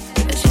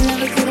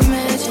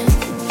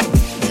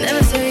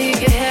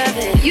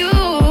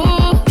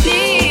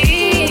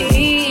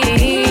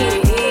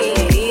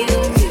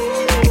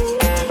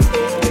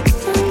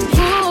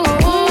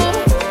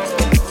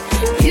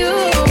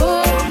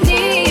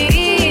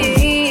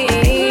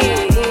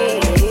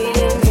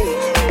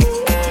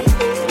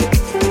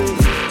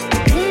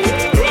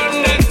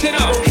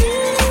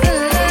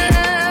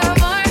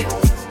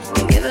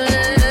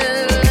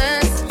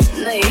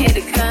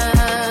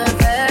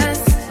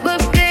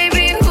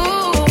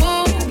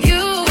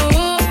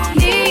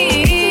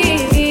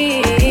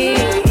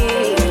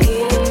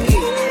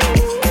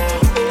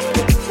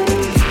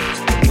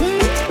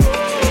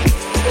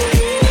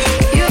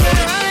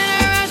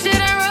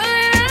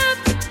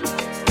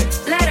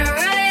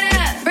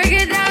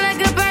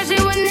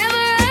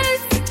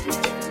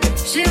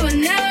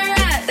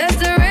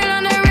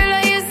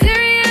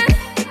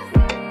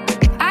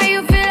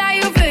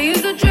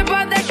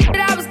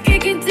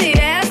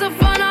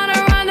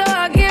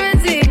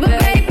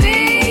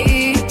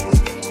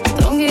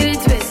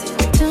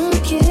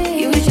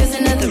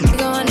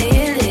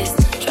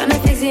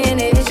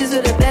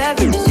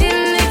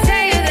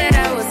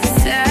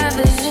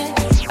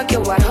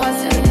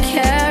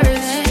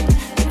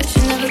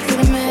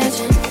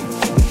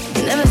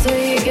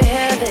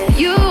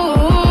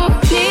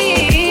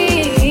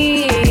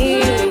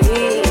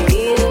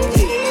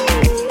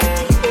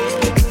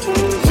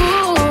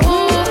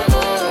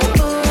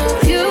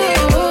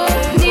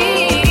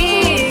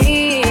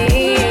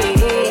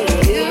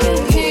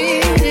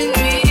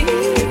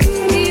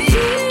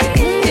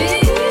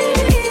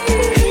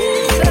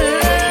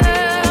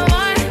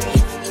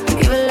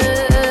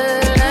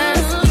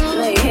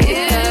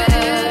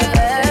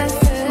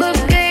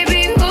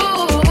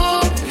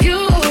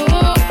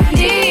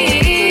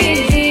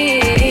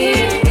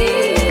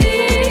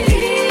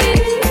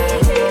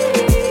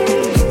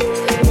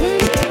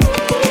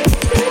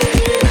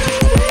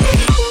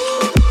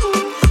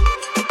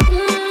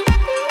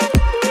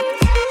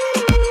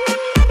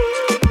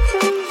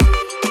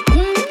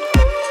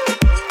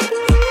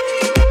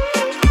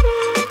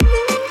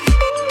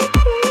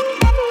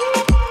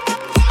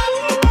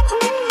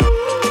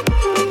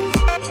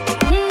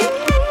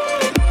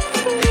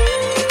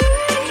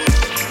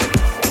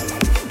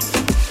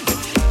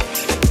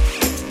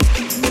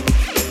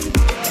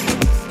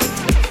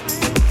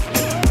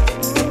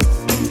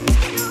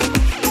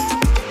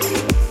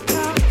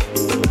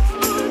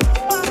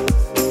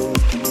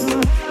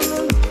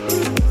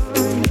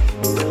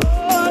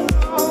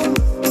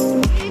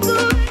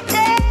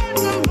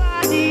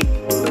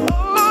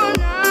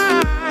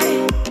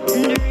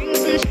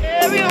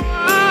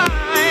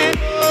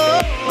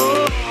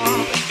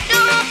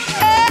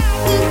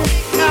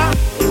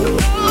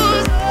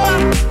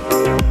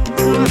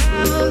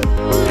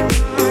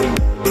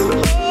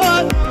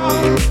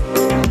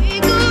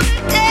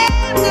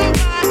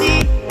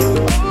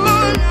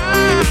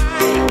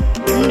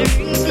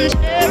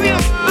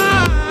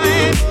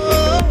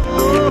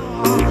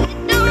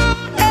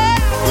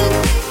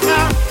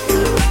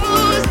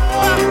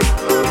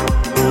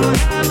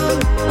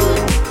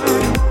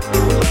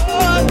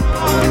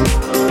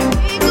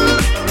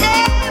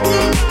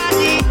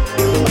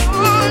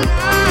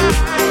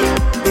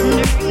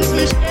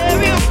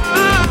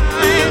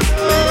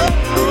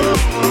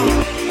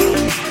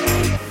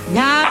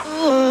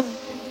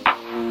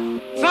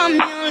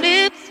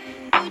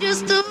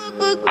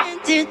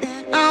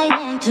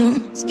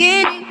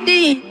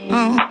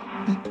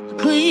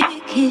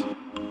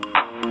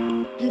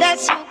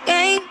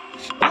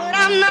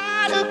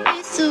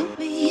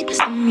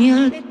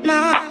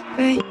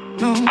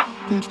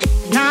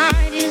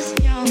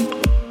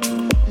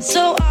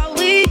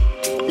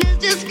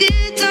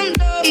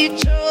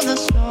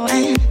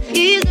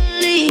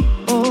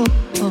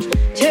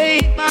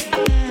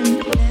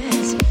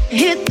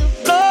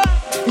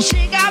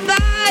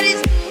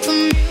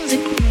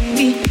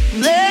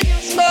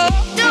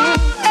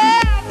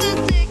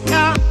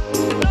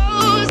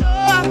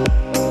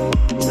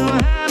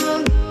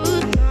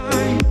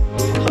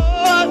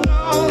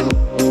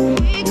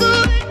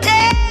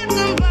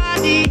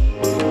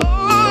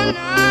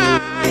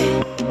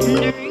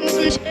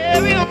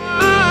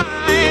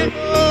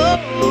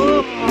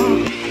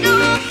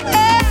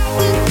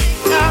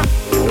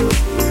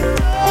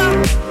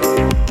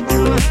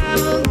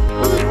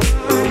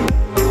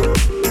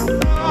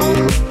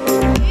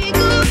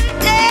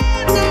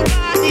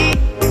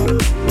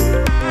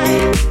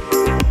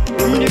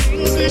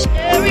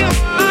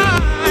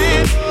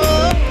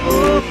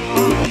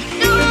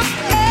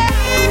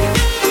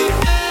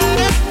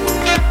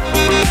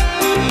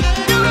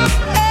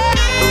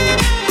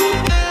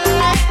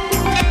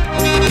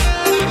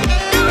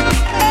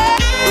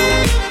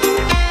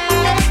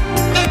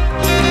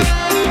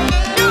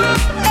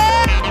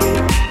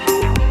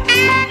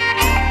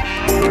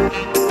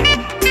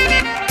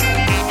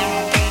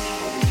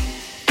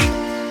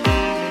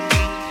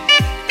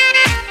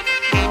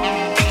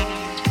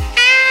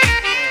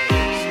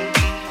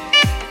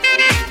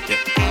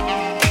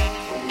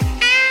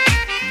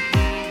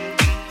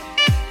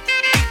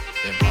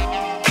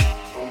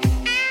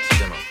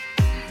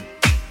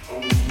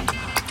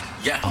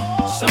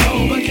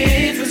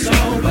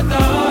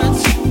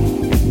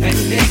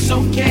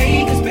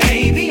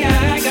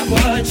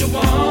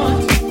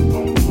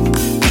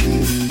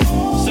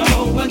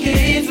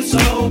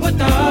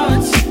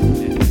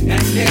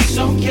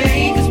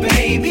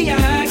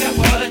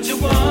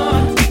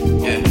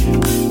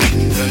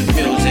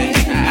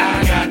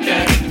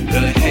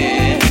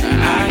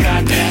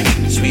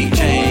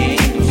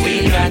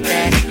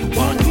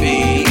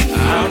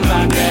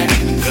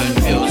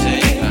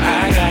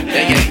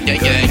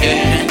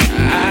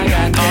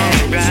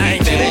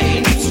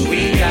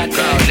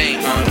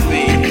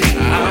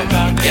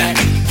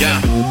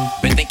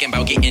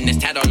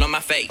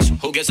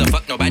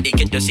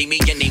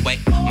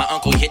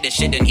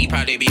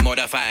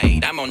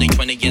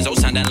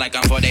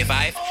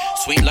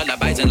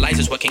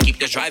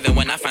 Driving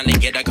when I finally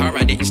get a car,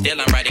 I didn't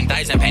steal. I'm riding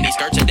thighs and panty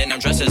skirts and denim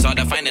dresses, all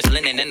the finest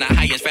linen and the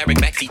highest fabric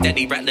backseat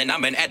steady rattling.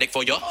 I'm an addict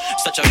for you,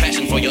 such a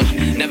passion for you.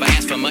 Never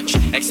ask for much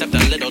except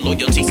a little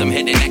loyalty, some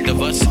hidden act of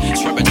us.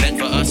 Swear it's meant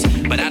for us,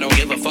 but I don't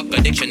give a fuck.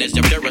 Addiction is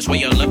the purest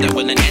way of love that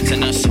will enhance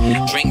in us.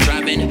 Drink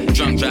driving,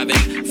 drunk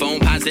driving, phone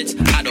posits,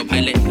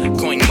 autopilot,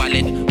 coin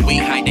wallet. We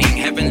hiding,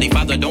 Heavenly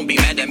Father, don't be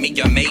mad at me.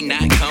 You may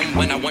not come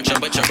want you,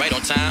 but you're right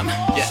on time.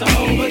 Yeah.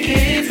 Sober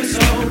kids with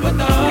sober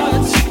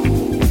thoughts,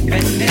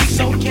 and it's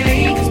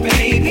okay, 'cause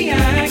baby,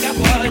 I got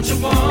what you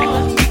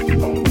want.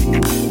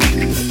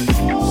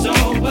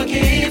 Sober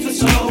kids with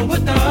sober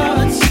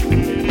thoughts,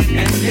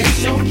 and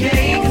it's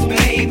okay, 'cause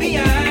baby,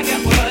 I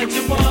got what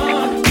you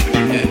want.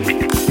 Yeah.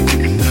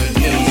 Good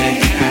music,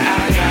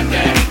 I got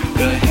that.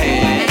 Good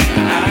head,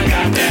 I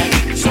got that.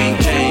 Sweet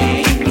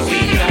Jane, we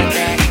got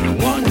that.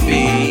 Wanna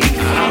be,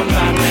 I'm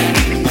about that.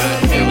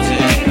 Good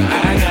music,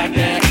 I got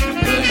that.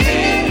 Good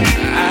head,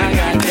 I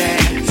got that.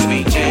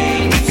 Sweet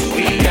Jane,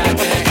 we got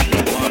that.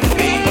 Wanna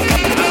be,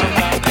 I'm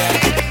about that.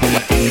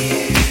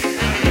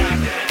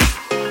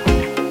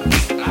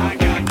 I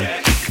got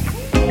that.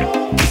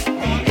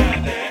 We got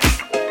that.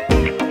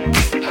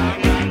 I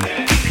got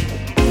that.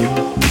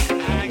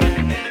 I got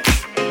that.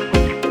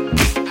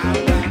 I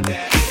got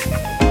that.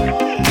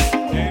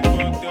 Get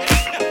fucked up.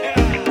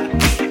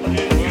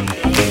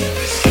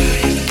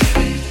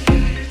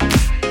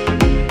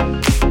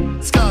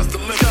 Sky's the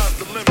limit.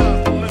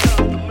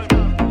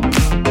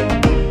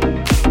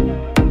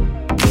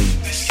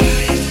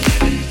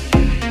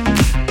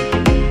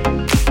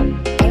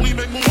 Only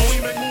make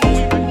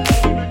moves.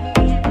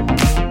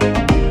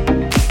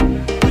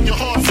 When your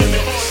heart feel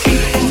it.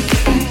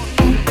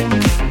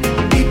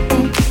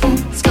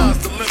 Sky's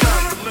the limit.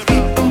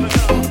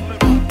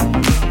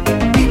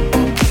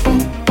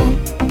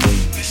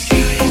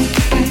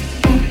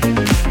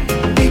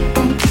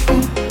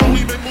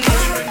 Only make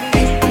moves.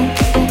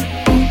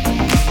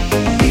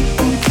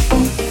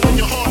 When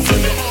your heart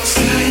feel it.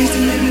 Sky's the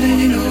limit and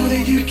you know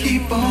that you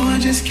keep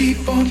on, just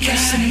keep on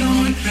pressing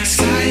on.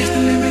 Sky's the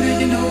limit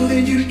and you know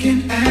that you can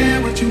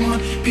have what you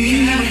want,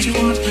 be what you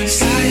want.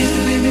 Sky's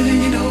the limit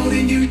and you know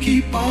that you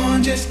keep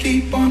on, just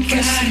keep on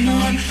pressing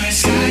on.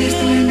 Sky's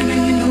the limit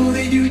and you know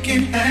that you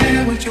can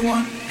have what you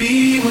want,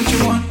 be what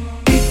you want.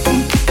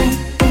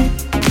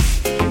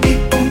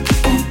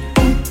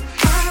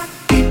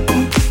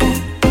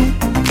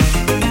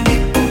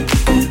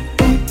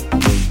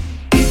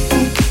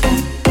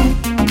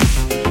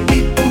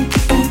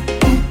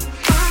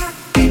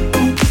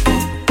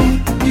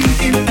 You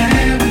can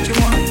have what you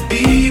want,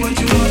 be what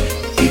you want.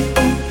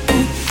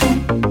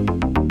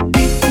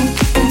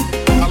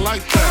 I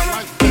like that.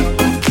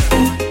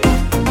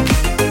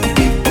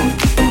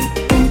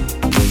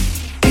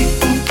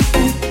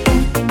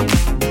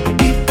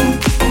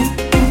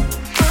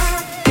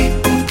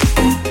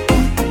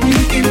 You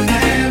can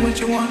have what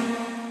you want.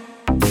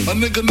 A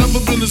nigga never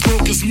been as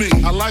broke as me.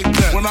 I like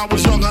that. When I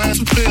was young, I had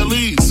 2 pair of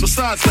leads.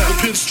 Besides that, the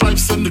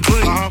pinstripes and the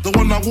gray. The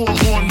one I wore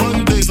on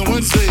Mondays and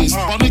Wednesdays.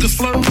 While niggas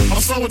flirt,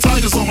 I'm sewing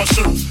tigers on my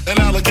shirt and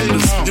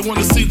alligators. You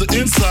wanna see the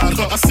inside?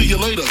 I see you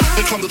later.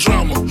 Here come the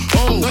drama.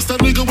 Oh, that's that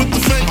nigga with the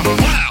fake.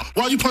 Wow,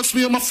 why you punch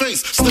me in my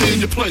face? Stay in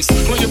your place,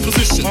 play your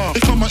position.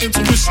 Here come my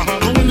intuition.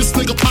 Go in this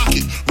nigga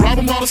pocket, rob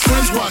him while his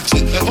friends watch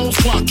it. And hoes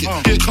clock it.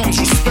 Here comes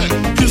respect.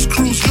 His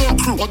crew's your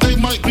crew, or they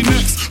might be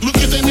next. Look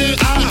at their near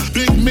eye.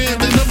 Big man,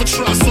 they never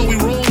try, so we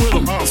roll with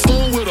them.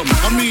 Stole with them.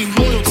 I mean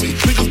loyalty.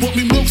 Niggas bought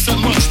me milks at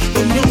lunch.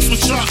 The milks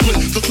with chocolate,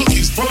 the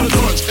cookies, butter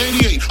crunch.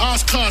 88,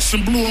 Oshkosh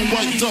and blue and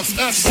white ducks.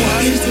 That's why.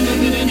 Sky is the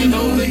limit and you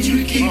know that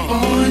you keep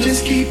on,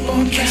 just keep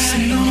on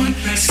pressing on.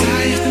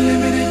 Sky is the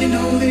limit and you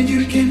know that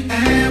you can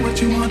have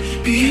what you want,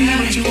 be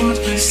what you want.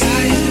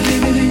 Sky is the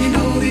limit and you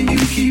know that you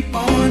keep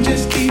on,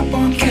 just keep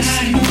on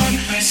pressing on.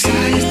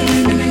 Sky is the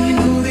limit and you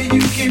know that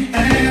you can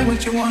have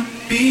what you want,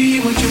 be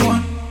what you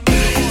want.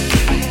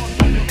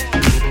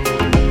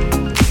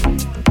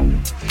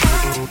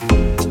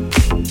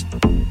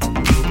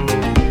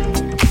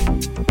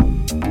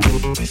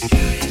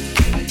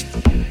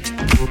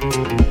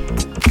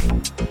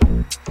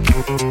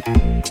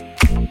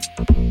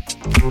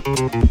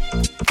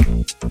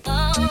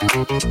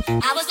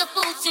 I was a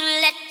fool to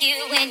let you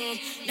in,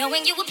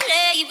 knowing you would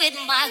play with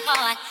my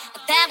heart.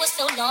 But that was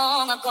so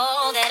long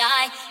ago that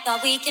I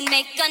thought we can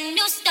make a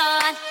new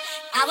start.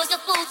 I was a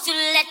fool to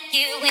let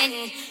you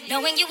in,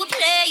 knowing you would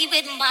play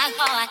with my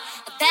heart.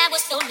 But that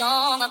was so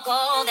long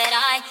ago that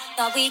I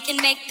thought we can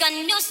make a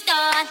new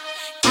start.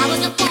 I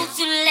was a fool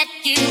to let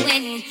you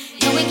in,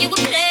 knowing you would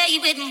play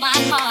with my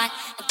heart.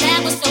 But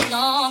that was so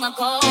long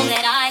ago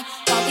that I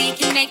thought we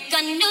can make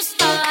a new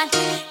start.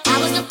 I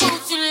was a fool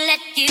to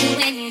let you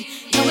in,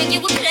 knowing you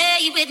would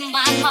play with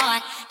my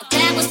heart. But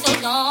that was so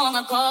long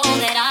ago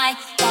that I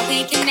thought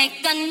we can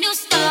make a new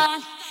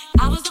start.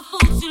 I was a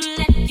fool to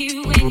let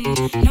you in,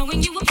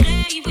 knowing you would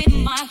play with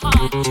my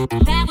heart.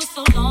 But that was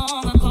so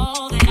long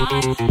ago that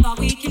I thought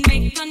we can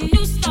make a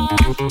new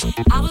start.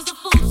 I was a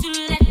fool to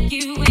let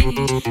you in,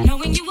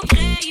 knowing you would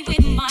play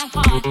with my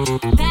heart.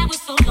 But that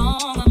was so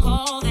long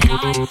ago that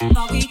I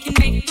thought we can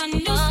make a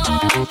new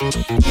start.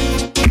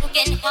 You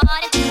getting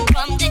harder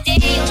from the day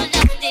your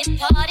love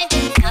departed.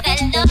 Now that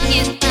love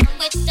you found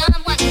with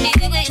someone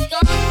new is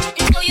gone,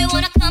 and so you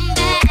wanna come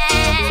back.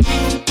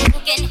 You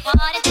getting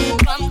harder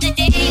from the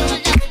day your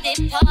love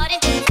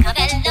departed. Now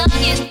that love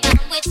you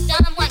found with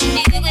someone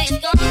new is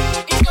gone,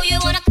 and so you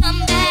wanna come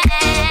back.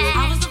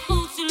 I was a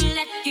fool to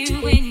let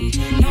you in,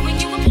 knowing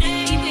you would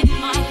play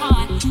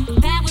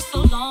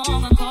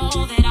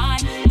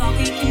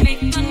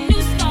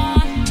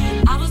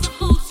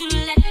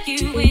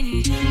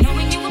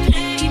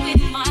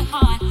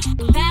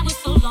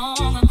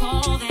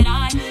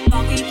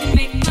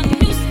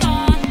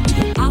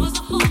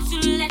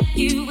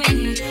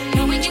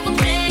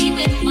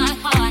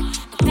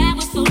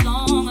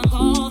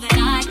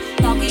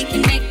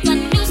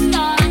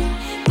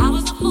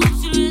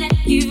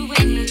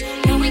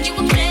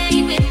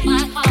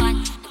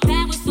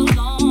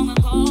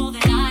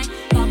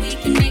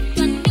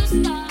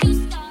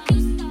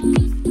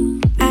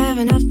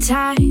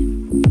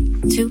time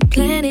to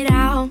plan it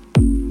out.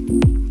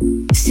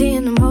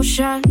 Seeing the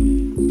motion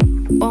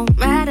won't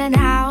matter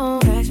now.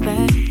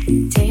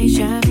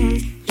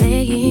 Expectations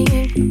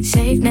playing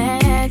safe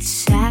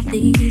nets,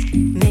 athletes,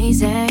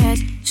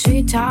 mazes,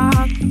 sweet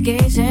talk,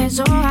 gazes.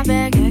 Oh, I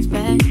beg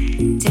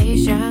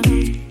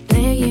expectations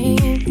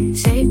playing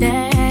safe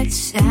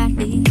nets,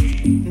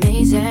 athletes,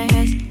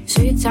 mazes,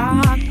 sweet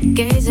talk,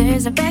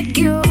 gazes. I beg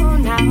you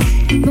now,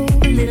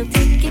 move a little,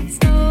 take it slow.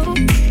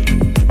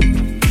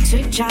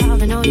 Sweet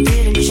child, I know you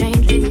didn't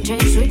change.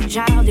 Sweet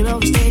child, you'll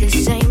always stay the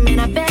same. And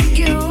I beg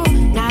you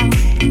now,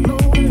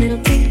 move a little,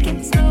 take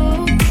it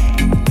slow.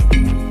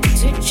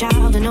 Sweet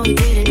child, I know you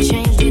didn't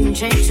change.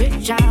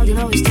 Sweet child, you'll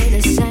always stay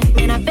the same.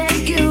 And I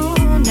beg you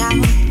now,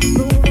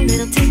 move a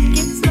little, take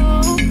it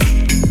slow.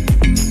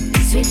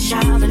 Sweet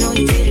child, I know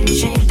you didn't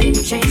change.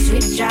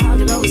 Sweet child,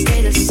 you'll always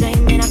stay the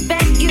same. And I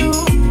beg you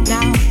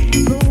now,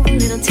 move a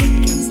little,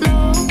 take it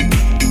slow.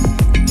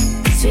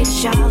 Sweet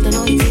child, I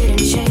know you didn't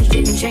change.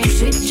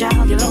 Sweet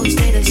child, you'll always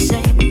stay the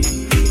same.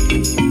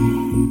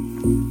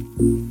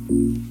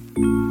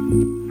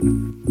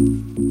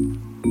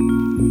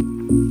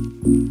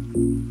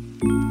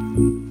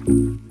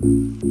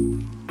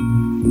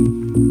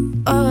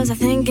 What was I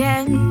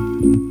thinking?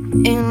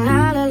 In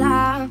la la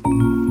la.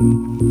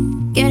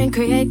 Getting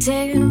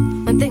creative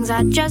when things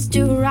are just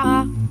too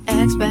raw.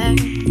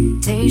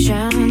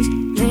 Expectations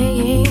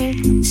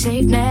playing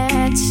safe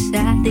nets,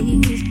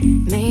 athletes,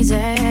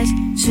 mazes,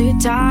 sweet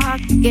talk,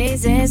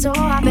 gazes. Oh,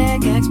 I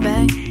beg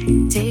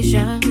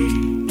expectations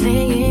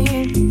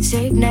playing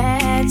safe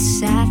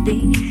nets,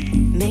 athletes,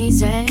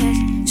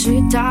 mazes,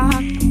 sweet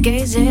talk,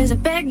 gazes. I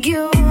beg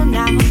you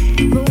now,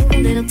 move a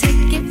little,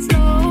 take it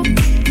slow.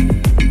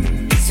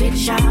 Sweet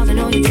child, I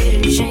know you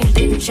didn't change.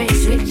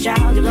 Sweet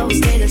child, you'll always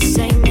stay the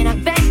same. And I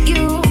beg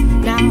you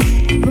now,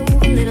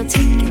 move a little,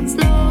 take it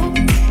slow.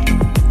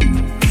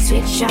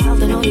 Sweet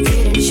child, I know you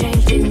didn't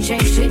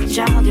change. Sweet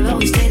child, you'll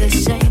always stay the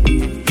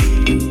same.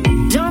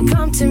 Don't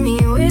come to me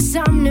with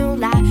some new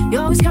lie. You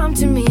always come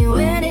to me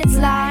when it's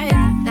like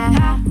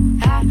that.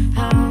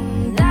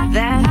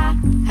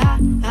 Damn.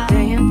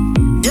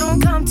 Don't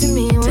come to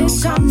me with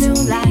some new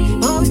lie. You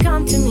always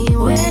come to me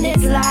when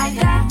it's like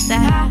that.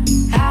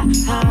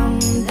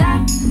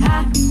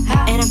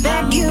 And I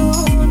beg you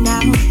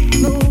now,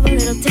 move a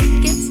little,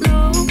 take it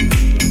slow.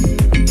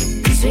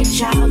 Sweet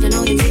child, I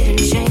know you didn't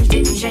change.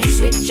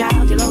 Sweet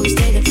child, you'll always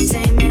stay the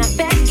same. And I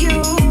beg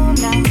you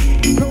now,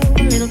 move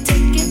a little,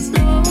 take it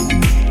slow.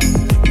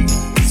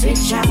 Sweet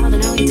child, I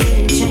know you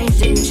didn't change.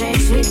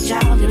 Sweet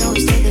child, you'll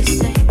always stay the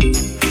same.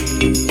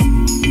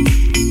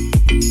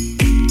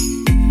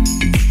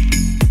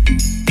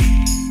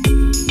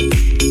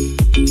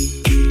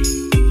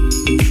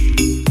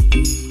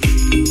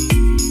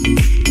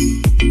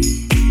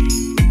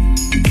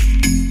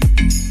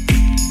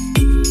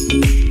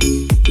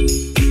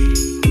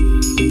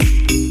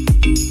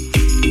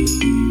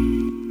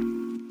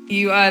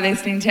 You are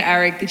listening to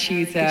Eric the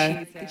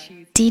Tutor.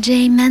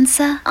 DJ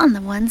Mensa on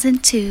the ones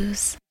and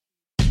twos.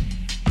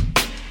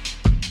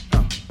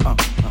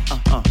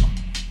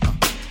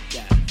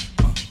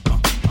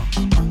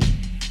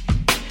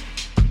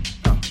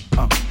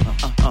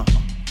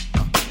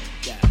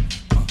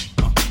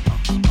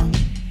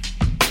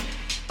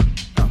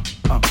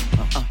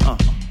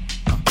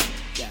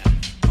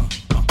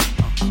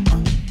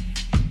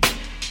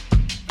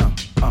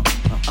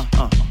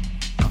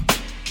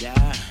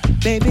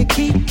 Baby,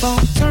 keep on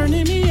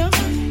turning me up.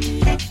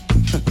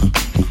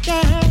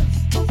 Yeah.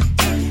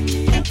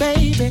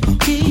 Baby,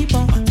 keep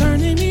on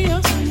turning me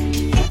up.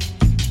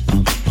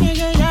 Yeah,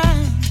 yeah, yeah.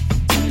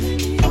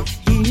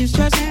 He's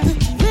just the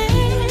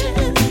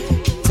man.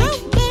 So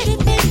many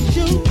things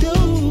you do.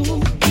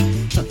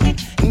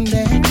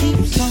 That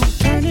keeps on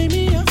turning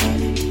me up.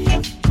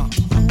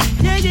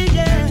 Yeah, yeah,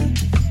 yeah.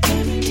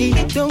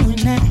 Keep doing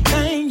that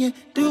thing you're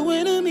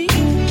doing to me.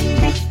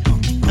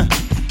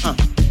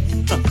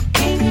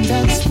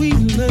 That sweet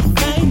little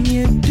thing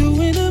you're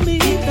doing to me,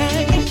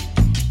 babe.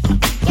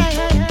 Yeah,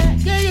 yeah, yeah,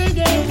 yeah, yeah,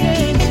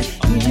 yeah, yeah.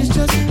 You just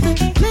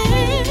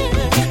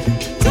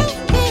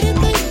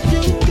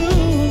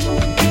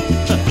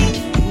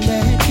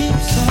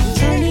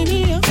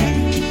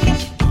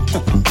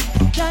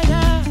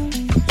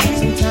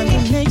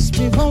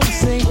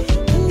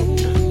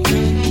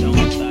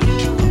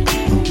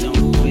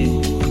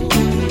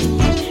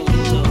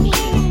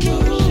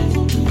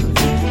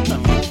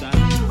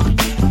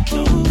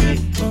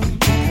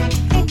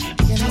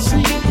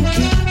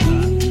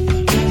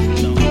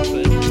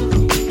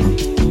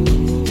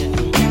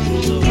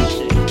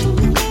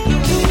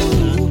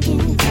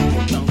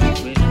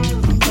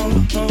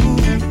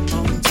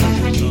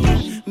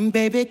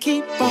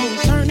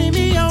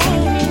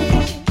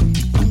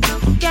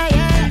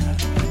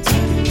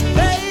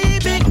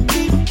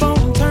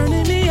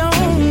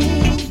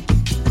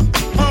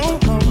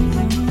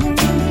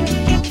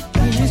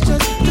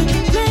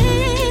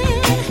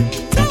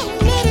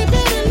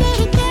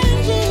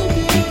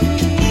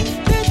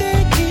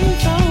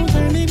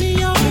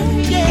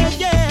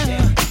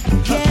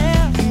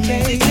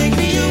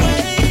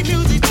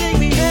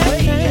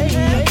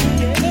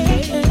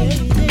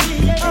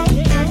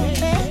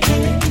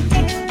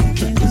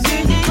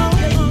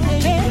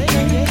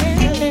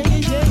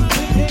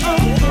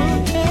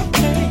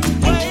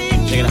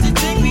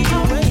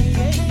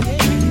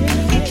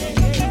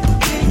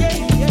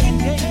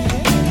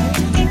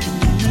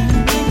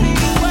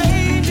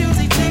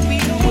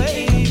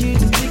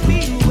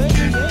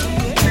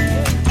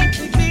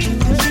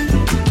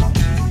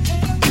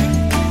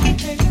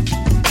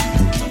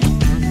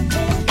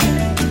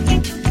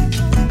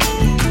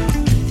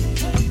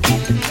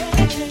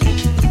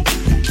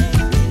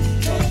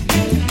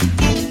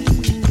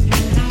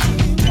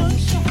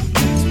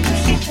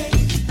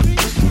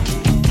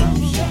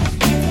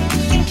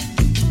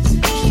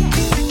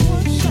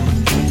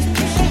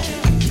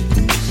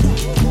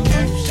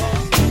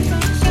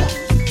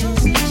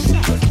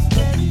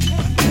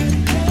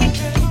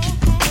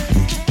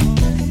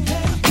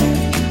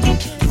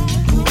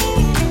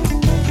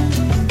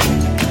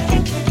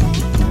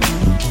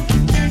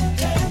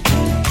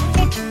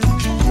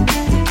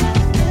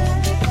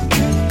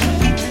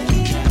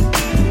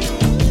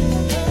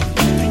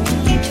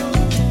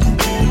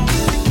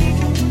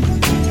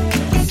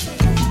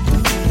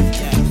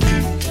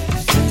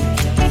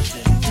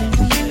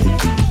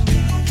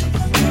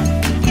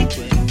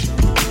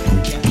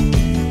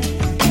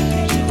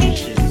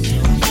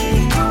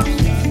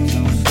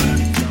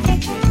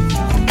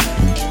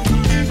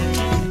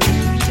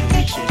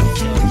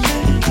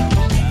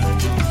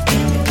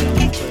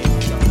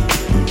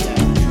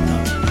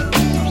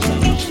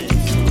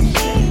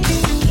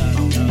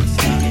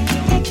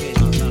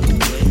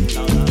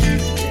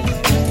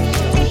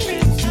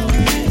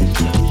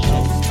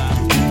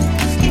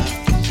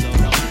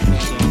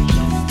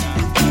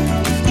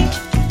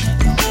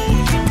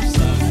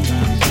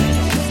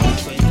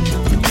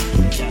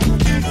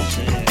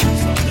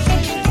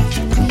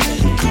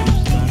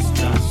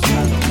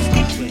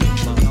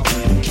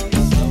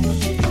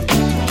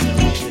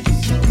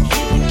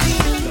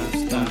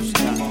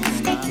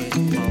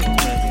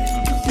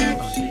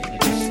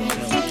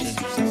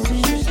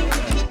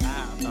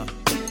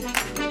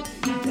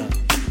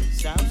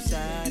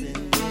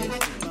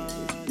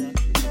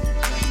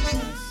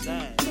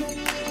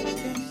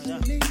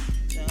easily.